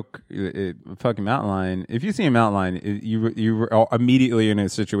no joke. Fucking mountain lion. If you see a mountain lion, you are immediately in a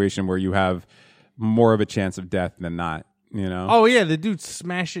situation where you have more of a chance of death than not. You know? Oh yeah, the dude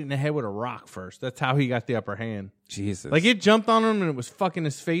smashed it in the head with a rock first. That's how he got the upper hand. Jesus! Like it jumped on him and it was fucking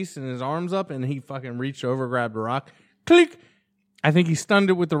his face and his arms up, and he fucking reached over, grabbed a rock, click. I think he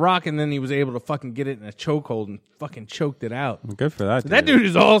stunned it with the rock, and then he was able to fucking get it in a chokehold and fucking choked it out. Good for that. That dude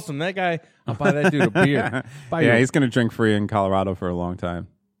is awesome. That guy, I'll buy that dude a beer. Yeah, he's gonna drink free in Colorado for a long time.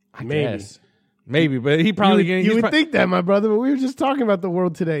 Maybe, but he probably you would think that, my brother, but we were just talking about the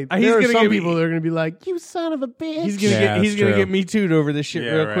world today. He's There are gonna some get me- people that are going to be like, you son of a bitch. He's gonna get me too'd over this shit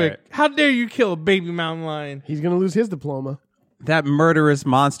Yeah, real right. quick. How dare you kill a baby mountain lion? He's going to lose his diploma. That murderous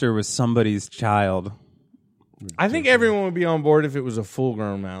monster was somebody's child. I think everyone would be on board if it was a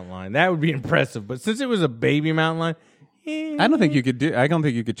full-grown mountain lion. That would be impressive. But since it was a baby mountain lion, I don't think you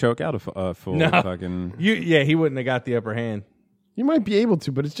could choke out a full no, fucking. he wouldn't have got the upper hand. You might be able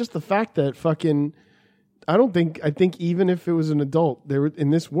to, but it's just the fact that fucking... I think even if it was an adult, there in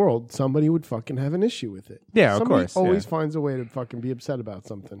this world, somebody would fucking have an issue with it. Yeah, of Somebody course, always yeah. finds a way to fucking be upset about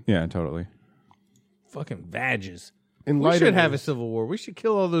something. Yeah, totally. Fucking badges. In We light should of have it- a civil war. We should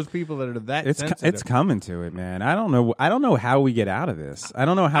kill all those people that are that It's sensitive. it's coming to it, man. I don't know how we get out of this. I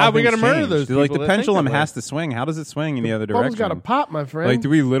don't know how we things gotta murder change. those Like people the that think pendulum that way. has to swing. How does it swing in the other Bubble's direction? got to pop, my friend. Like, do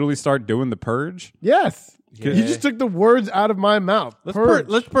we literally start doing the purge? Yes. Yeah. You just took the words out of my mouth. Let's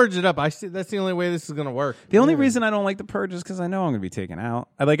purge it up. I see. That's the only way this is going to work. The only reason I don't like the purge is because I know I'm going to be taken out.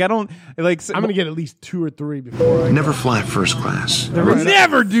 I don't like. I'm going to get at least 2 or 3 before I Never fly first class.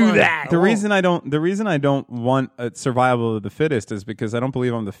 Never do that. The reason I don't want a survival of the fittest is because I don't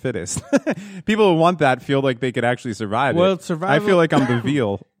believe I'm the fittest. People who want that feel like they could actually survive Well, it. survival- I feel like I'm the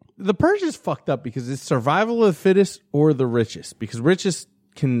veal. The purge is fucked up because it's survival of the fittest or the richest. Because richest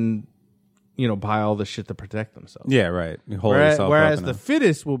can, buy all the shit to protect themselves. Yeah, right. You hold Whereas, yourself whereas up the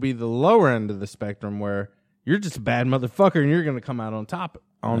fittest will be the lower end of the spectrum, where you're just a bad motherfucker and you're going to come out on top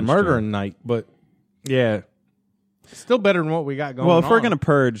on That's murdering true. night. But yeah, still better than what we got going. Well, if we're on. going to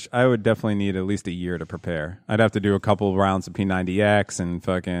purge, I would definitely need at least a year to prepare. I'd have to do a couple of rounds of P90X and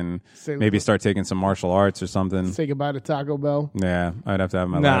fucking Say- maybe start taking some martial arts or something. say goodbye to Taco Bell. Yeah, I'd have to have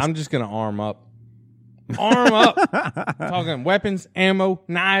my Nah, last. I'm just gonna arm up. Arm up. Talking weapons, ammo,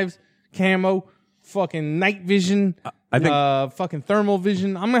 knives, camo, fucking night vision. I think- fucking thermal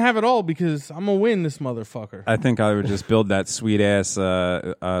vision. I'm gonna have it all because I'm gonna win this motherfucker. I think I would just build that sweet ass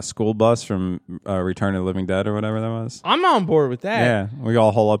school bus from Return of the Living Dead or whatever that was. I'm on board with that. Yeah, we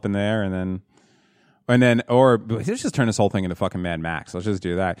all hole up in there and then, or let's just turn this whole thing into fucking Mad Max. Let's just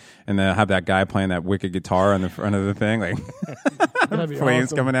do that, and then have that guy playing that wicked guitar on the front of the thing, like That'd be flames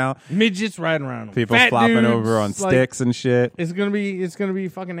awesome. coming out, Midgets riding around. 'em. people Fat flopping dudes, over on like, sticks and shit. It's gonna be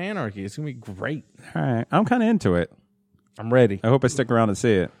fucking anarchy. It's gonna be great. All right, I'm kind of into it. I'm ready. I hope I stick around to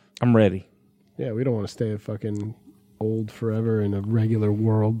see it. I'm ready. Yeah, we don't want to stay fucking old forever in a regular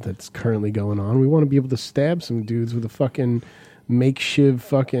world that's currently going on. We want to be able to stab some dudes with a fucking makeshift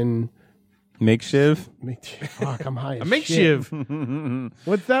fucking... Makeshift. Fuck, I'm high as A makeshift. shit.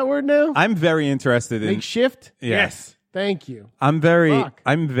 What's that word now? I'm very interested in Makeshift? Yeah. Yes. Thank you. I'm very Fuck.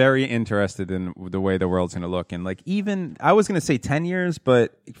 interested in the way the world's going to look. And like, even I was going to say 10 years,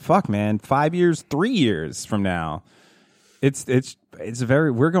 but fuck, man, 5 years, 3 years from now, it's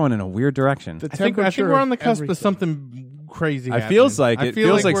we're going in a weird direction. The I think temperature we're on the of cusp everything. of something crazy. It feels happening. like I it feel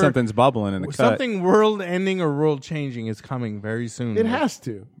feels like we're- something's bubbling in the cut. something world ending or world changing is coming very soon. It has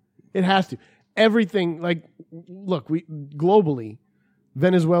to. It has to. Everything, like, look, we globally,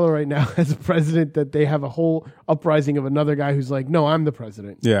 Venezuela right now has a president that they have a whole uprising of another guy who's like, no, I'm the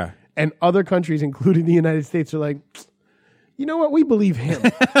president. Yeah. And other countries, including the United States, are like, You know what? We believe him.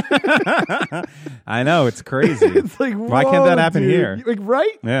 I know, it's crazy. It's like, why can't that happen dude. here? Like,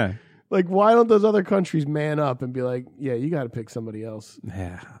 right? Yeah. Like, why don't those other countries man up and be like, yeah, you got to pick somebody else.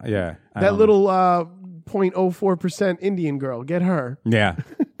 Yeah. That little 0.04% Indian girl, get her. Yeah.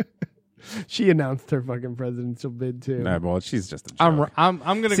 She announced her fucking presidential bid too. No, well, she's just a joke. I'm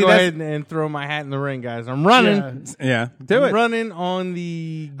gonna go ahead and throw my hat in the ring, guys. I'm running. Yeah, do it. Running on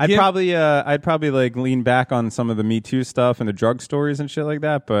the. I'd probably like lean back on some of the Me Too stuff and the drug stories and shit like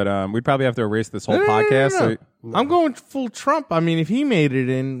that. But we'd probably have to erase this whole podcast. No. So, I'm going full Trump. I mean, if he made it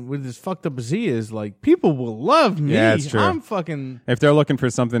in with as fucked up as he is, like people will love me. Yeah, it's true. I'm fucking. If they're looking for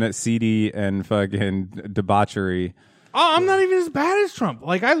something that's seedy and fucking debauchery. Oh, I'm not even as bad as Trump.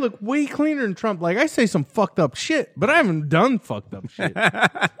 Like, I look way cleaner than Trump. Like, I say some fucked up shit, but I haven't done fucked up shit.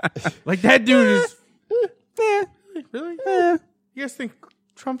 Like, that dude is... Really? You guys think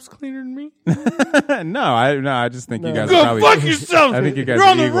Trump's cleaner than me? No, I just think you guys Go probably... fuck yourself! I think you guys You're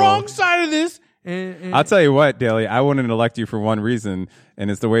are on the evil. wrong side of this. And I'll tell you what, Daly, I wouldn't elect you for one reason,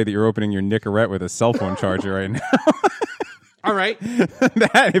 and it's the way that you're opening your Nicorette with a cell phone charger right now. All right.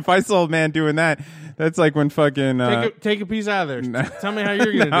 If I saw a man doing that, that's like when fucking... Take a piece out of there. Tell me how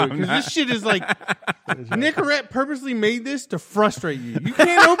you're going to do it. Because this shit is like... Nicorette purposely made this to frustrate you. You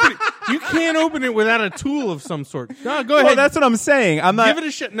can't open it. You can't open it without a tool of some sort. No, go ahead. Well, that's what I'm saying. I'm not... Give it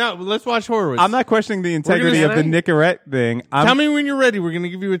a shot. No, let's watch Horowitz. I'm not questioning the integrity of the Nicorette thing. Tell me when you're ready. We're going to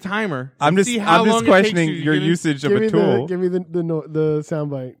give you a timer. I'm just questioning your usage of a tool. Give me the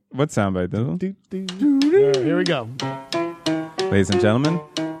soundbite. What soundbite? This one? Here we go. Ladies and gentlemen,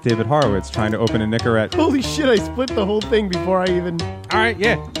 David Horowitz trying to open a Nicorette. Holy shit, I split the whole thing before I even... All right,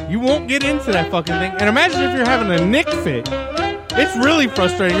 yeah. You won't get into that fucking thing. And imagine if you're having a Nick fit. It's really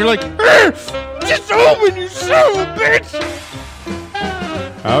frustrating. You're like, just open, you son of a bitch!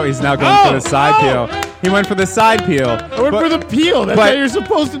 Oh, he's now going for the side peel. He went for the side peel. I went for the peel. That's how you're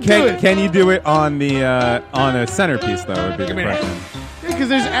supposed to do it. Can you do it on the on a centerpiece, though, would be the question. Because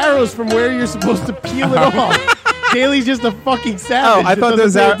there's arrows from where you're supposed to peel it off. Daly's just a fucking savage. Oh, I thought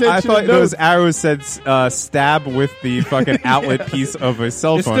those arrows said stab with the fucking outlet piece of a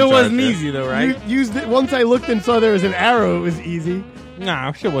cell phone. It still charger. wasn't easy, though, right? You used it. Once I looked and saw there was an arrow, it was easy.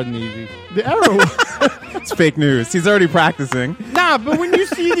 Nah, shit wasn't easy. The arrow. It's fake news. He's already practicing. Nah, but when you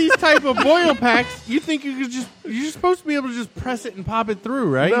see these type of boil packs, you think you're supposed to be able to just press it and pop it through,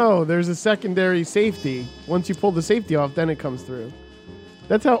 right? No, there's a secondary safety. Once you pull the safety off, then it comes through.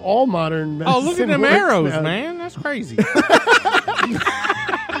 That's how all modern medicine Oh, look at them works, arrows, man. man. That's crazy.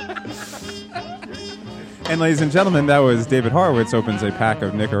 And ladies and gentlemen, that was David Horowitz opens a pack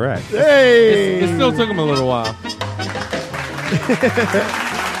of Nicorette. Hey! It still took him a little while.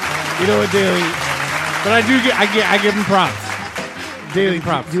 You know what, Daly? But I give him props. Daily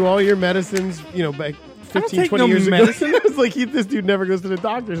props. Do all your medicines, back 15, 20 years medicine. ago. It's like this dude never goes to the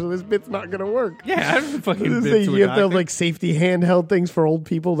doctor, so this bit's not going to work. Yeah, I haven't fucking This been thing, to you a have to have doctor. like safety handheld things for old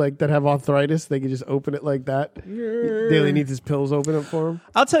people like that have arthritis. They can just open it like that. Daly needs his pills open up for him.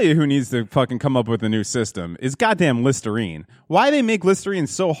 I'll tell you who needs to fucking come up with a new system is goddamn Listerine. Why they make Listerine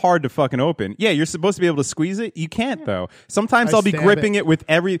so hard to fucking open? Yeah, you're supposed to be able to squeeze it. You can't though. Sometimes I I'll be stab gripping it. it with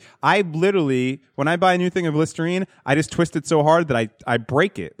I literally, when I buy a new thing of Listerine, I just twist it so hard that I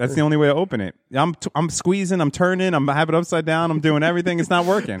break it. That's the only way to open it. I'm squeezing, I'm turning, I'm having it upside down, I'm doing everything. It's not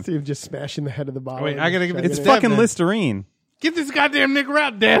working. So you're just smashing the head of the bottle. Wait, I gotta give it It's to fucking Dev, then. Listerine. Get this goddamn nigger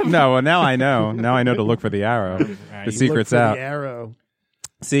out, Dev. No, well, now I know. Now I know to look for the arrow. The secret's out. The arrow.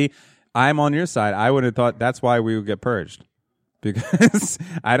 See, I'm on your side. I would have thought that's why we would get purged. Because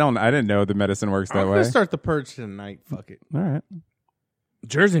I didn't know the medicine works that I'm way. gonna start the purge tonight. Fuck it. All right.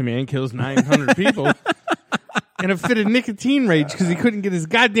 Jersey man kills 900 people in a fit of nicotine rage because he couldn't get his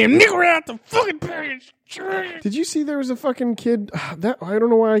goddamn nigger out the fucking purge. Did you see there was a fucking kid? That I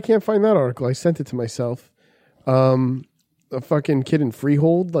don't know why I can't find that article. I sent it to myself. A fucking kid in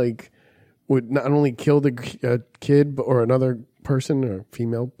Freehold, would not only kill the kid or another person or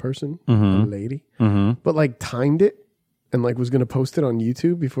female person, a lady, but timed it and was going to post it on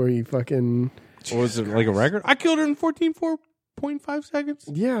YouTube before he fucking. What was it, like a record? I killed her in 14.5 seconds.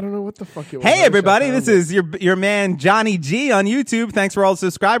 Yeah, I don't know what the fuck it was. Hey everybody, this is your man Johnny G on YouTube. Thanks for all the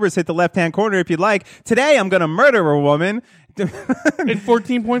subscribers. Hit the left-hand corner if you'd like. Today I'm going to murder a woman. In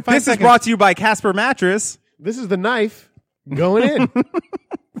 14.5 This seconds. is brought to you by Casper Mattress. This is the knife going in.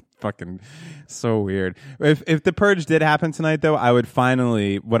 Fucking so weird. If the purge did happen tonight, though,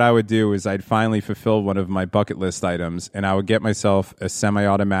 what I would do is I'd finally fulfill one of my bucket list items, and I would get myself a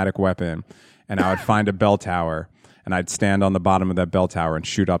semi-automatic weapon, and I would find a bell tower, and I'd stand on the bottom of that bell tower and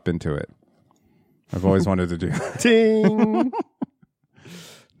shoot up into it. I've always wanted to do that. Ting.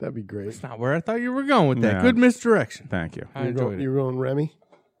 That'd be great. That's not where I thought you were going with that. Yeah. Good misdirection. Thank you. I enjoyed it. You're going Remy.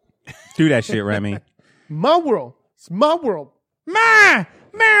 Do that shit, Remy. My world. It's my world. Man,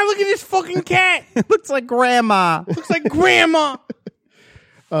 look at this fucking cat. It looks like grandma. Looks like grandma.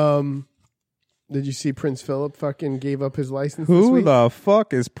 Did you see Prince Philip fucking gave up his license this Who week? the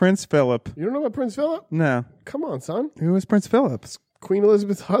fuck is Prince Philip? You don't know about Prince Philip? No. Come on, son. Who is Prince Philip? Queen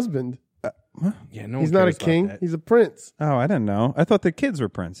Elizabeth's husband. Yeah, no, He's one not a cares about king. that. He's a prince. Oh, I didn't know. I thought the kids were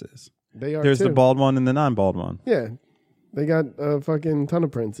princes. They are There's too. the bald one and the non-bald one. Yeah, they got a fucking ton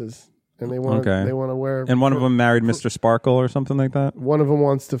of princes, and they want Okay. they want to wear. And one of them married Mr. Sparkle or something like that. One of them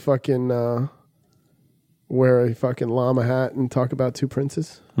wants to fucking wear a fucking llama hat and talk about two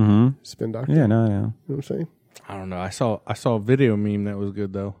princes. Mm-hmm. Spin doctor. Yeah, no, yeah. You know what I'm saying? I don't know. I saw a video meme that was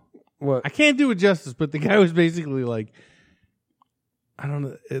good though. What? I can't do it justice, but the guy was basically like, I don't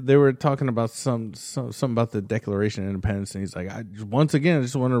know. They were talking about something about the Declaration of Independence, and he's like, once again, I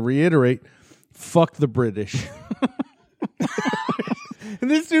just want to reiterate, fuck the British. And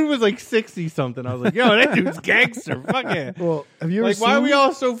this dude was like 60 something. I was like, yo, that dude's gangster. Fuck it. Well, have you ever Like, why are seen- we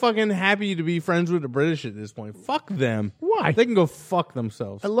all so fucking happy to be friends with the British at this point? Fuck them. Why? They can go fuck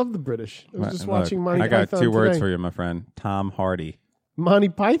themselves. I love the British. I was just Look, watching Monty I got Python two words today. for you, my friend. Tom Hardy. Monty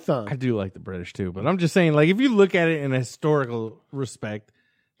Python. I do like the British too, but I'm just saying, like, if you look at it in a historical respect,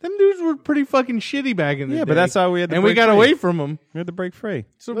 them dudes were pretty fucking shitty back in the day. Yeah, but that's how we had to and we break got free. away from them. We had to break free.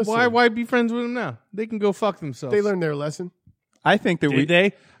 So Listen. why be friends with them now? They can go fuck themselves. They learned their lesson. I think that Did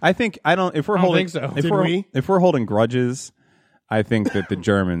they? I think I don't. If we're I don't holding, think so. If Did we're we? if we're holding grudges, I think that the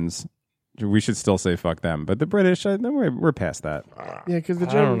Germans, we should still say fuck them. But the British, we're past that. Yeah, because the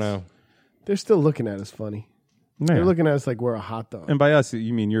I Germans, don't know. they're still looking at us funny. Yeah. They're looking at us like we're a hot dog. And by us,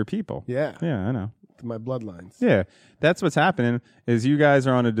 you mean your people. Yeah. Yeah, I know. To my bloodlines. Yeah, that's what's happening. Is you guys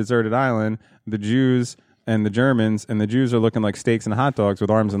are on a deserted island, the Jews and the Germans, and the Jews are looking like steaks and hot dogs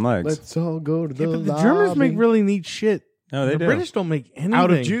with arms and legs. Let's all go to the But the Germans lobby. make really neat shit. No, they the do. British don't make anything.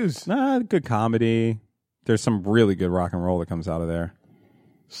 out of Jews Good comedy. There's some really good rock and roll that comes out of there.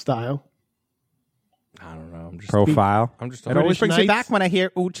 style. I don't know. I'm just Profile. I'm just It always British brings me Knights. back when I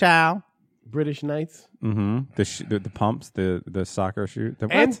hear "ooh chow." British Knights Mm-hmm. The pumps, the soccer shoe, the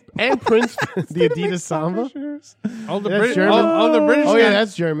and what? and Prince the Adidas Samba. all the That's British. German. All the British. Oh yeah, have-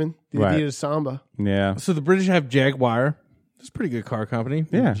 that's German. The Right. Adidas Samba. Yeah, so the British have Jaguar. That's a pretty good car company.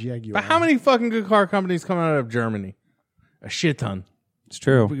 yeah, Jaguar. But how many fucking good car companies come out of Germany? A shit ton. it's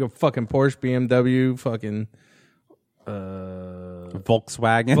true. We go fucking Porsche, BMW, fucking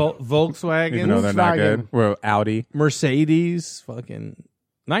Volkswagen, Volkswagen, even though they're not Volkswagen. good. Well, Audi. Mercedes, fucking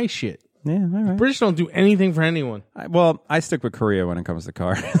nice shit. Yeah, all right. British don't do anything for anyone. I stick with Korea when it comes to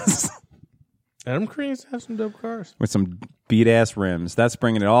cars. And them Koreans have some dope cars. With some beat ass rims. That's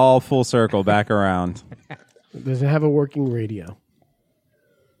bringing it all full circle back around. Does it have a working radio?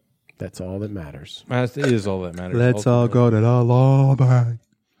 That's all that matters. That is all that matters. Let's all go to the lobby.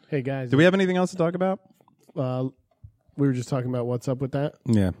 Hey guys, Do we have anything else to talk about? we were just talking about what's up with that.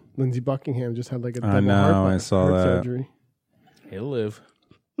 Yeah. Lindsey Buckingham just had like a I double know, heart, I saw heart that. surgery. He'll live.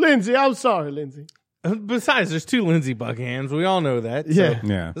 Lindsey, I'm sorry, Lindsey. Besides, there's two Lindsey Buckinghams. We all know that. Yeah. So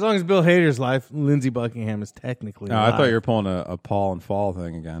Yeah. as long as Bill Hader's life, Lindsey Buckingham is technically Oh, I alive. thought you were pulling a Paul and Fall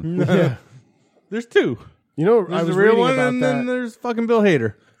thing again. Yeah. There's two. You know, There's I was the real reading one, about and that. then there's fucking Bill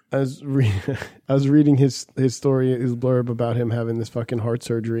Hader. I was reading his story, his blurb about him having this fucking heart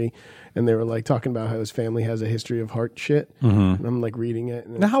surgery, and they were like talking about how his family has a history of heart shit. And I'm like reading it.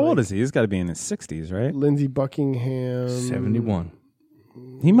 And Now, it's how old like is he? He's got to be in his 60s, right? Lindsey Buckingham? 71.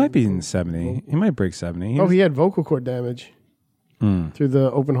 He might be in 70. He might break 70. Oh, he had vocal cord damage through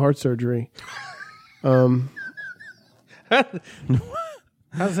the open heart surgery.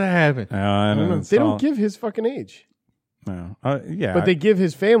 How's that happen? I don't know. They don't give his fucking age. No. Yeah. But they give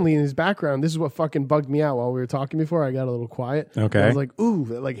his family and his background. This is what fucking bugged me out while we were talking before. I got a little quiet. Okay. I was like, ooh,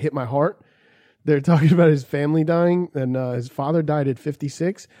 that like hit my heart. They're talking about his family dying, and his father died at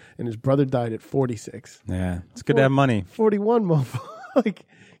 56, and his brother died at 46. Yeah. It's good to have money. 41, motherfucker. Like,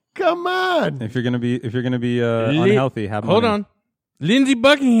 come on. If you're gonna be unhealthy, have money. Hold on. Lindsey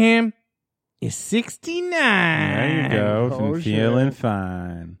Buckingham is 69. There you go. Oh, I'm shit. feeling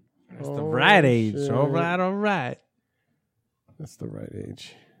fine. That's the right age. shit. All right, all right. That's the right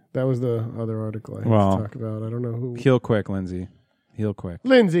age. That was the other article I had Well, to talk about. I don't know who. Heal quick, Lindsay. Heal quick.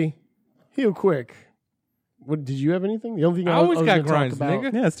 Lindsay, heal quick. What did you have anything? The only thing I always was got gonna talk grinds, about,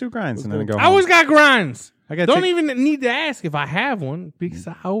 nigga. Yeah, it's 2 grinds and then go I always got grinds. I got Don't even need to ask if I have one because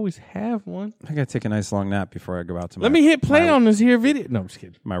I always have one. I gotta take a nice long nap before I go out to Let me hit play on this here video. No, I'm just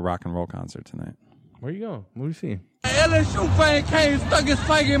kidding. my rock and roll concert tonight. Where you going? What are you seeing? LSU fan came stuck his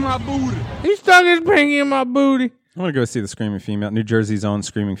finger in my booty. He stuck his pinky in my booty. I want to go see the Screaming Female. New Jersey's own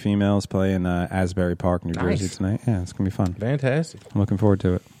Screaming Females play in Asbury Park, New Jersey tonight. Yeah, it's going to be fun. Fantastic. I'm looking forward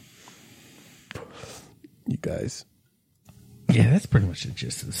to it. You guys. Yeah, that's pretty much the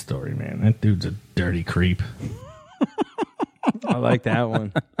gist of the story, man. That dude's a dirty creep. I like that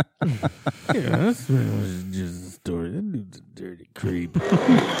one. Yeah, that's pretty much just the story. That dude's a dirty creep.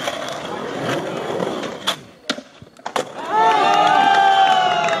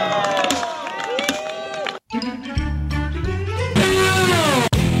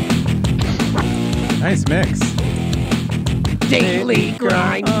 Nice mix. Daily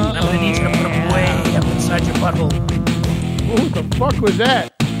grind. I'm gonna need you to put them way up inside your butthole. What the fuck was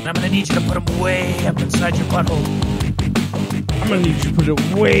that? I'm gonna need you to put them way up inside your butthole. I'm gonna need you to put it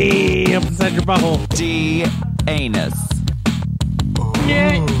way up inside your butthole. D. Anus.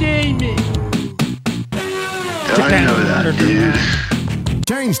 Yeah, David. I know that, dude.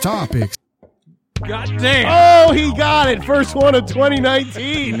 Change topics. God damn. Oh, he got it. First one of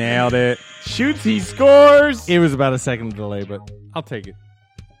 2019. Nailed it. Shoots, he scores. It was about a second delay, but I'll take it.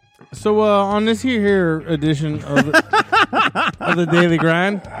 So on this here edition of the Daily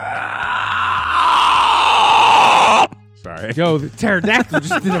Grind. Sorry. Yo, the pterodactyl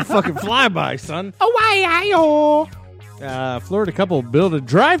just did a fucking flyby, son. Florida couple built a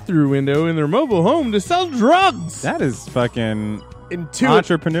drive-through window in their mobile home to sell drugs. That is fucking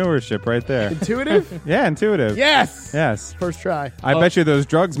Intuitive. entrepreneurship right there. Intuitive? Yeah, intuitive. Yes. Yes. First try. I bet you those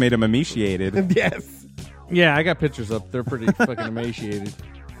drugs made him emaciated. Yes. Yeah, I got pictures up. They're pretty fucking emaciated.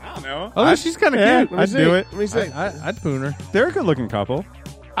 I don't know. Oh, she's kind of Yeah, cute. I'd do it. Let me see. I'd poon her. They're a good-looking couple.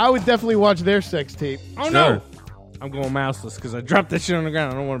 I would definitely watch their sex tape. Oh, no. I'm going mouseless because I dropped that shit on the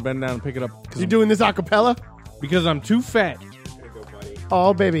ground. I don't want to bend down and pick it up. You doing this a cappella? Because I'm too fat.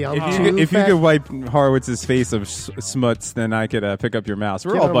 Oh, baby, I'm too If you fat. could wipe Horowitz's face of smuts, then I could pick up your mouse.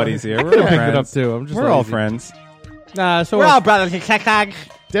 We're Give all him buddies a- here. I We're can all pick it friends. up, too. I'm just We're all lazy. friends. So We're all brothers.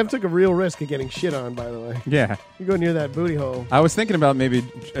 Dev took a real risk of getting shit on, by the way. Yeah. You go near that booty hole. I was thinking about maybe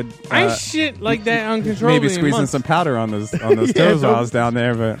I shit like that uncontrollably. maybe in squeezing months. some powder on those Yeah, toes while I don't- was down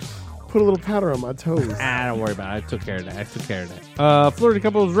there, but Put a little powder on my toes. Don't worry about it. I took care of that. Florida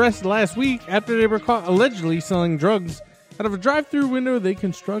couple was arrested last week after they were caught allegedly selling drugs out of a drive-through window they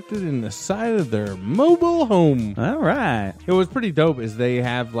constructed in the side of their mobile home. all right. It was pretty dope is they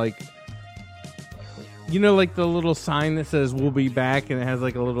have like, you know, like the little sign that says we'll be back and it has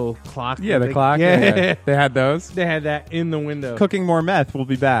like a little clock. Yeah, the clock. Yeah. They had those. They had that in the window. Cooking more meth. We'll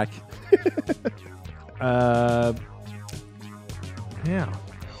be back. Yeah.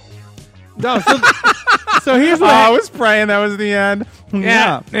 No, so here's what I was praying that was the end.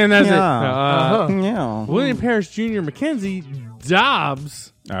 Yeah, and that's Yeah. it. Yeah. William Parrish Jr. Mackenzie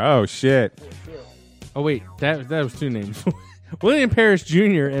Dobbs. Oh shit. Oh wait, that was two names. William Parrish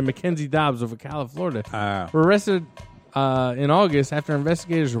Jr. and Mackenzie Dobbs of Ocala, Florida, were arrested in August after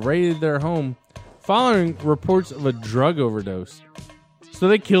investigators raided their home following reports of a drug overdose. So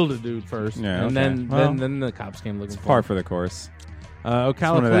they killed a dude first, Yeah, and okay. then the cops came looking for Par him. for the course. Ocala It's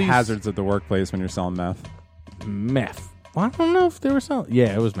one of the police- hazards of the workplace when you're selling meth. Meth. Well, I don't know if they were selling.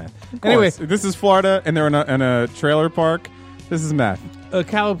 Yeah, it was meth. Anyway, Anyway, this is Florida, and they're in a trailer park. This is meth.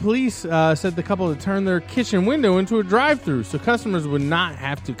 Ocala police said the couple had turned their kitchen window into a drive-through, so customers would not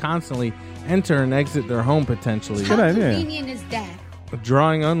have to constantly enter and exit their home potentially, Good idea. Convenient is that?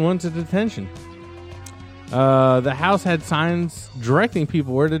 drawing unwanted attention. The house had signs directing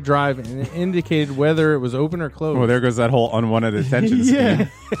people where to drive and it indicated whether it was open or closed. Well, there goes that whole unwanted attention scheme. Yeah.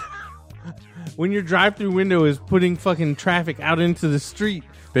 When your drive-through window is putting fucking traffic out into the street.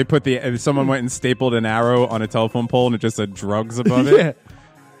 They put someone went and stapled an arrow on a telephone pole and it just said drugs above it. Yeah.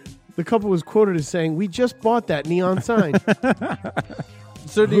 The couple was quoted as saying, "We just bought that neon sign."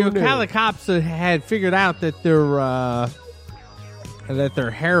 So the Who knew? Ocala cops had figured out that their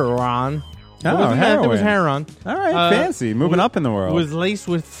heroin. Oh, Wasn't that? There was heroin. heroin. All right, fancy. Moving up in the world. Was laced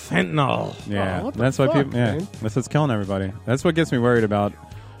with fentanyl. Yeah, what the that's why fuck, people. Yeah, man? that's what's killing everybody. That's what gets me worried about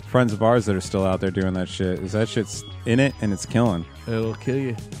friends of ours that are still out there doing that shit. Is that shit's in it and it's killing. It'll kill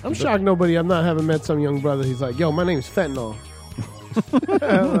you. I'm shocked I'm not having met some young brother. He's like, "Yo, my name's fentanyl."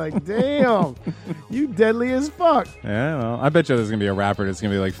 I'm like, damn, you deadly as fuck. Yeah, well, I bet you there's gonna be a rapper that's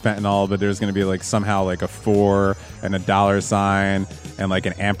gonna be like fentanyl, but there's gonna be like somehow like a 4 and a $sign and like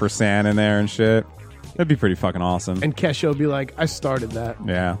an ampersand in there and shit. That'd be pretty fucking awesome. And Kesha will be like, "I started that."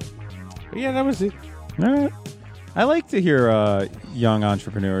 Yeah. But yeah, that was it. All right. I like to hear young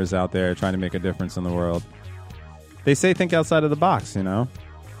entrepreneurs out there trying to make a difference in the world. They say think outside of the box, you know?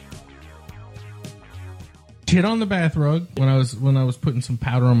 Shit on the bath rug when I was putting some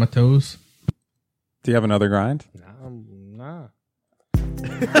powder on my toes. Do you have another grind? Nah.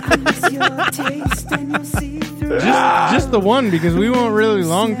 Just the one, because we went really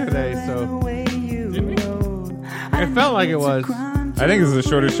long today, so. It felt like it was. I think this is the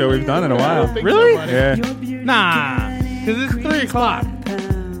shortest show we've done in a while. Really? Yeah. Nah, because it's 3 o'clock.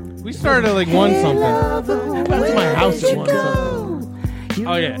 We started at like 1 something. That's my house at 1 something.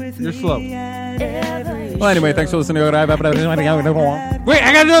 Oh yeah, you're slow. Well, anyway, thanks for listening. Wait, I got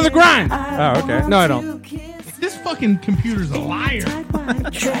another grind. Oh, okay. No, I don't. This fucking computer's a liar.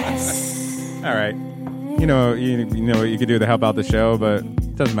 All right. You know what you could do to help out the show, but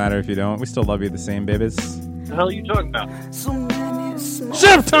it doesn't matter if you don't. We still love you the same, babies. What the hell are you talking about?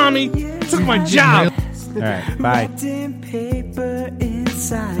 Shut up, Tommy. Took my job. All right. Bye. Paper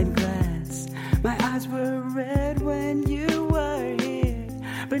inside glass. My eyes were red when you were here,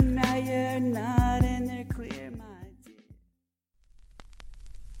 but now you're not, and they're clear, my dear.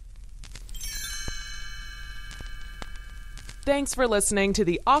 Thanks for listening to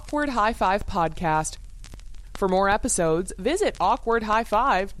the Awkward High Five podcast. For more episodes, visit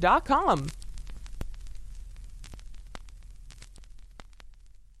awkwardhighfive.com.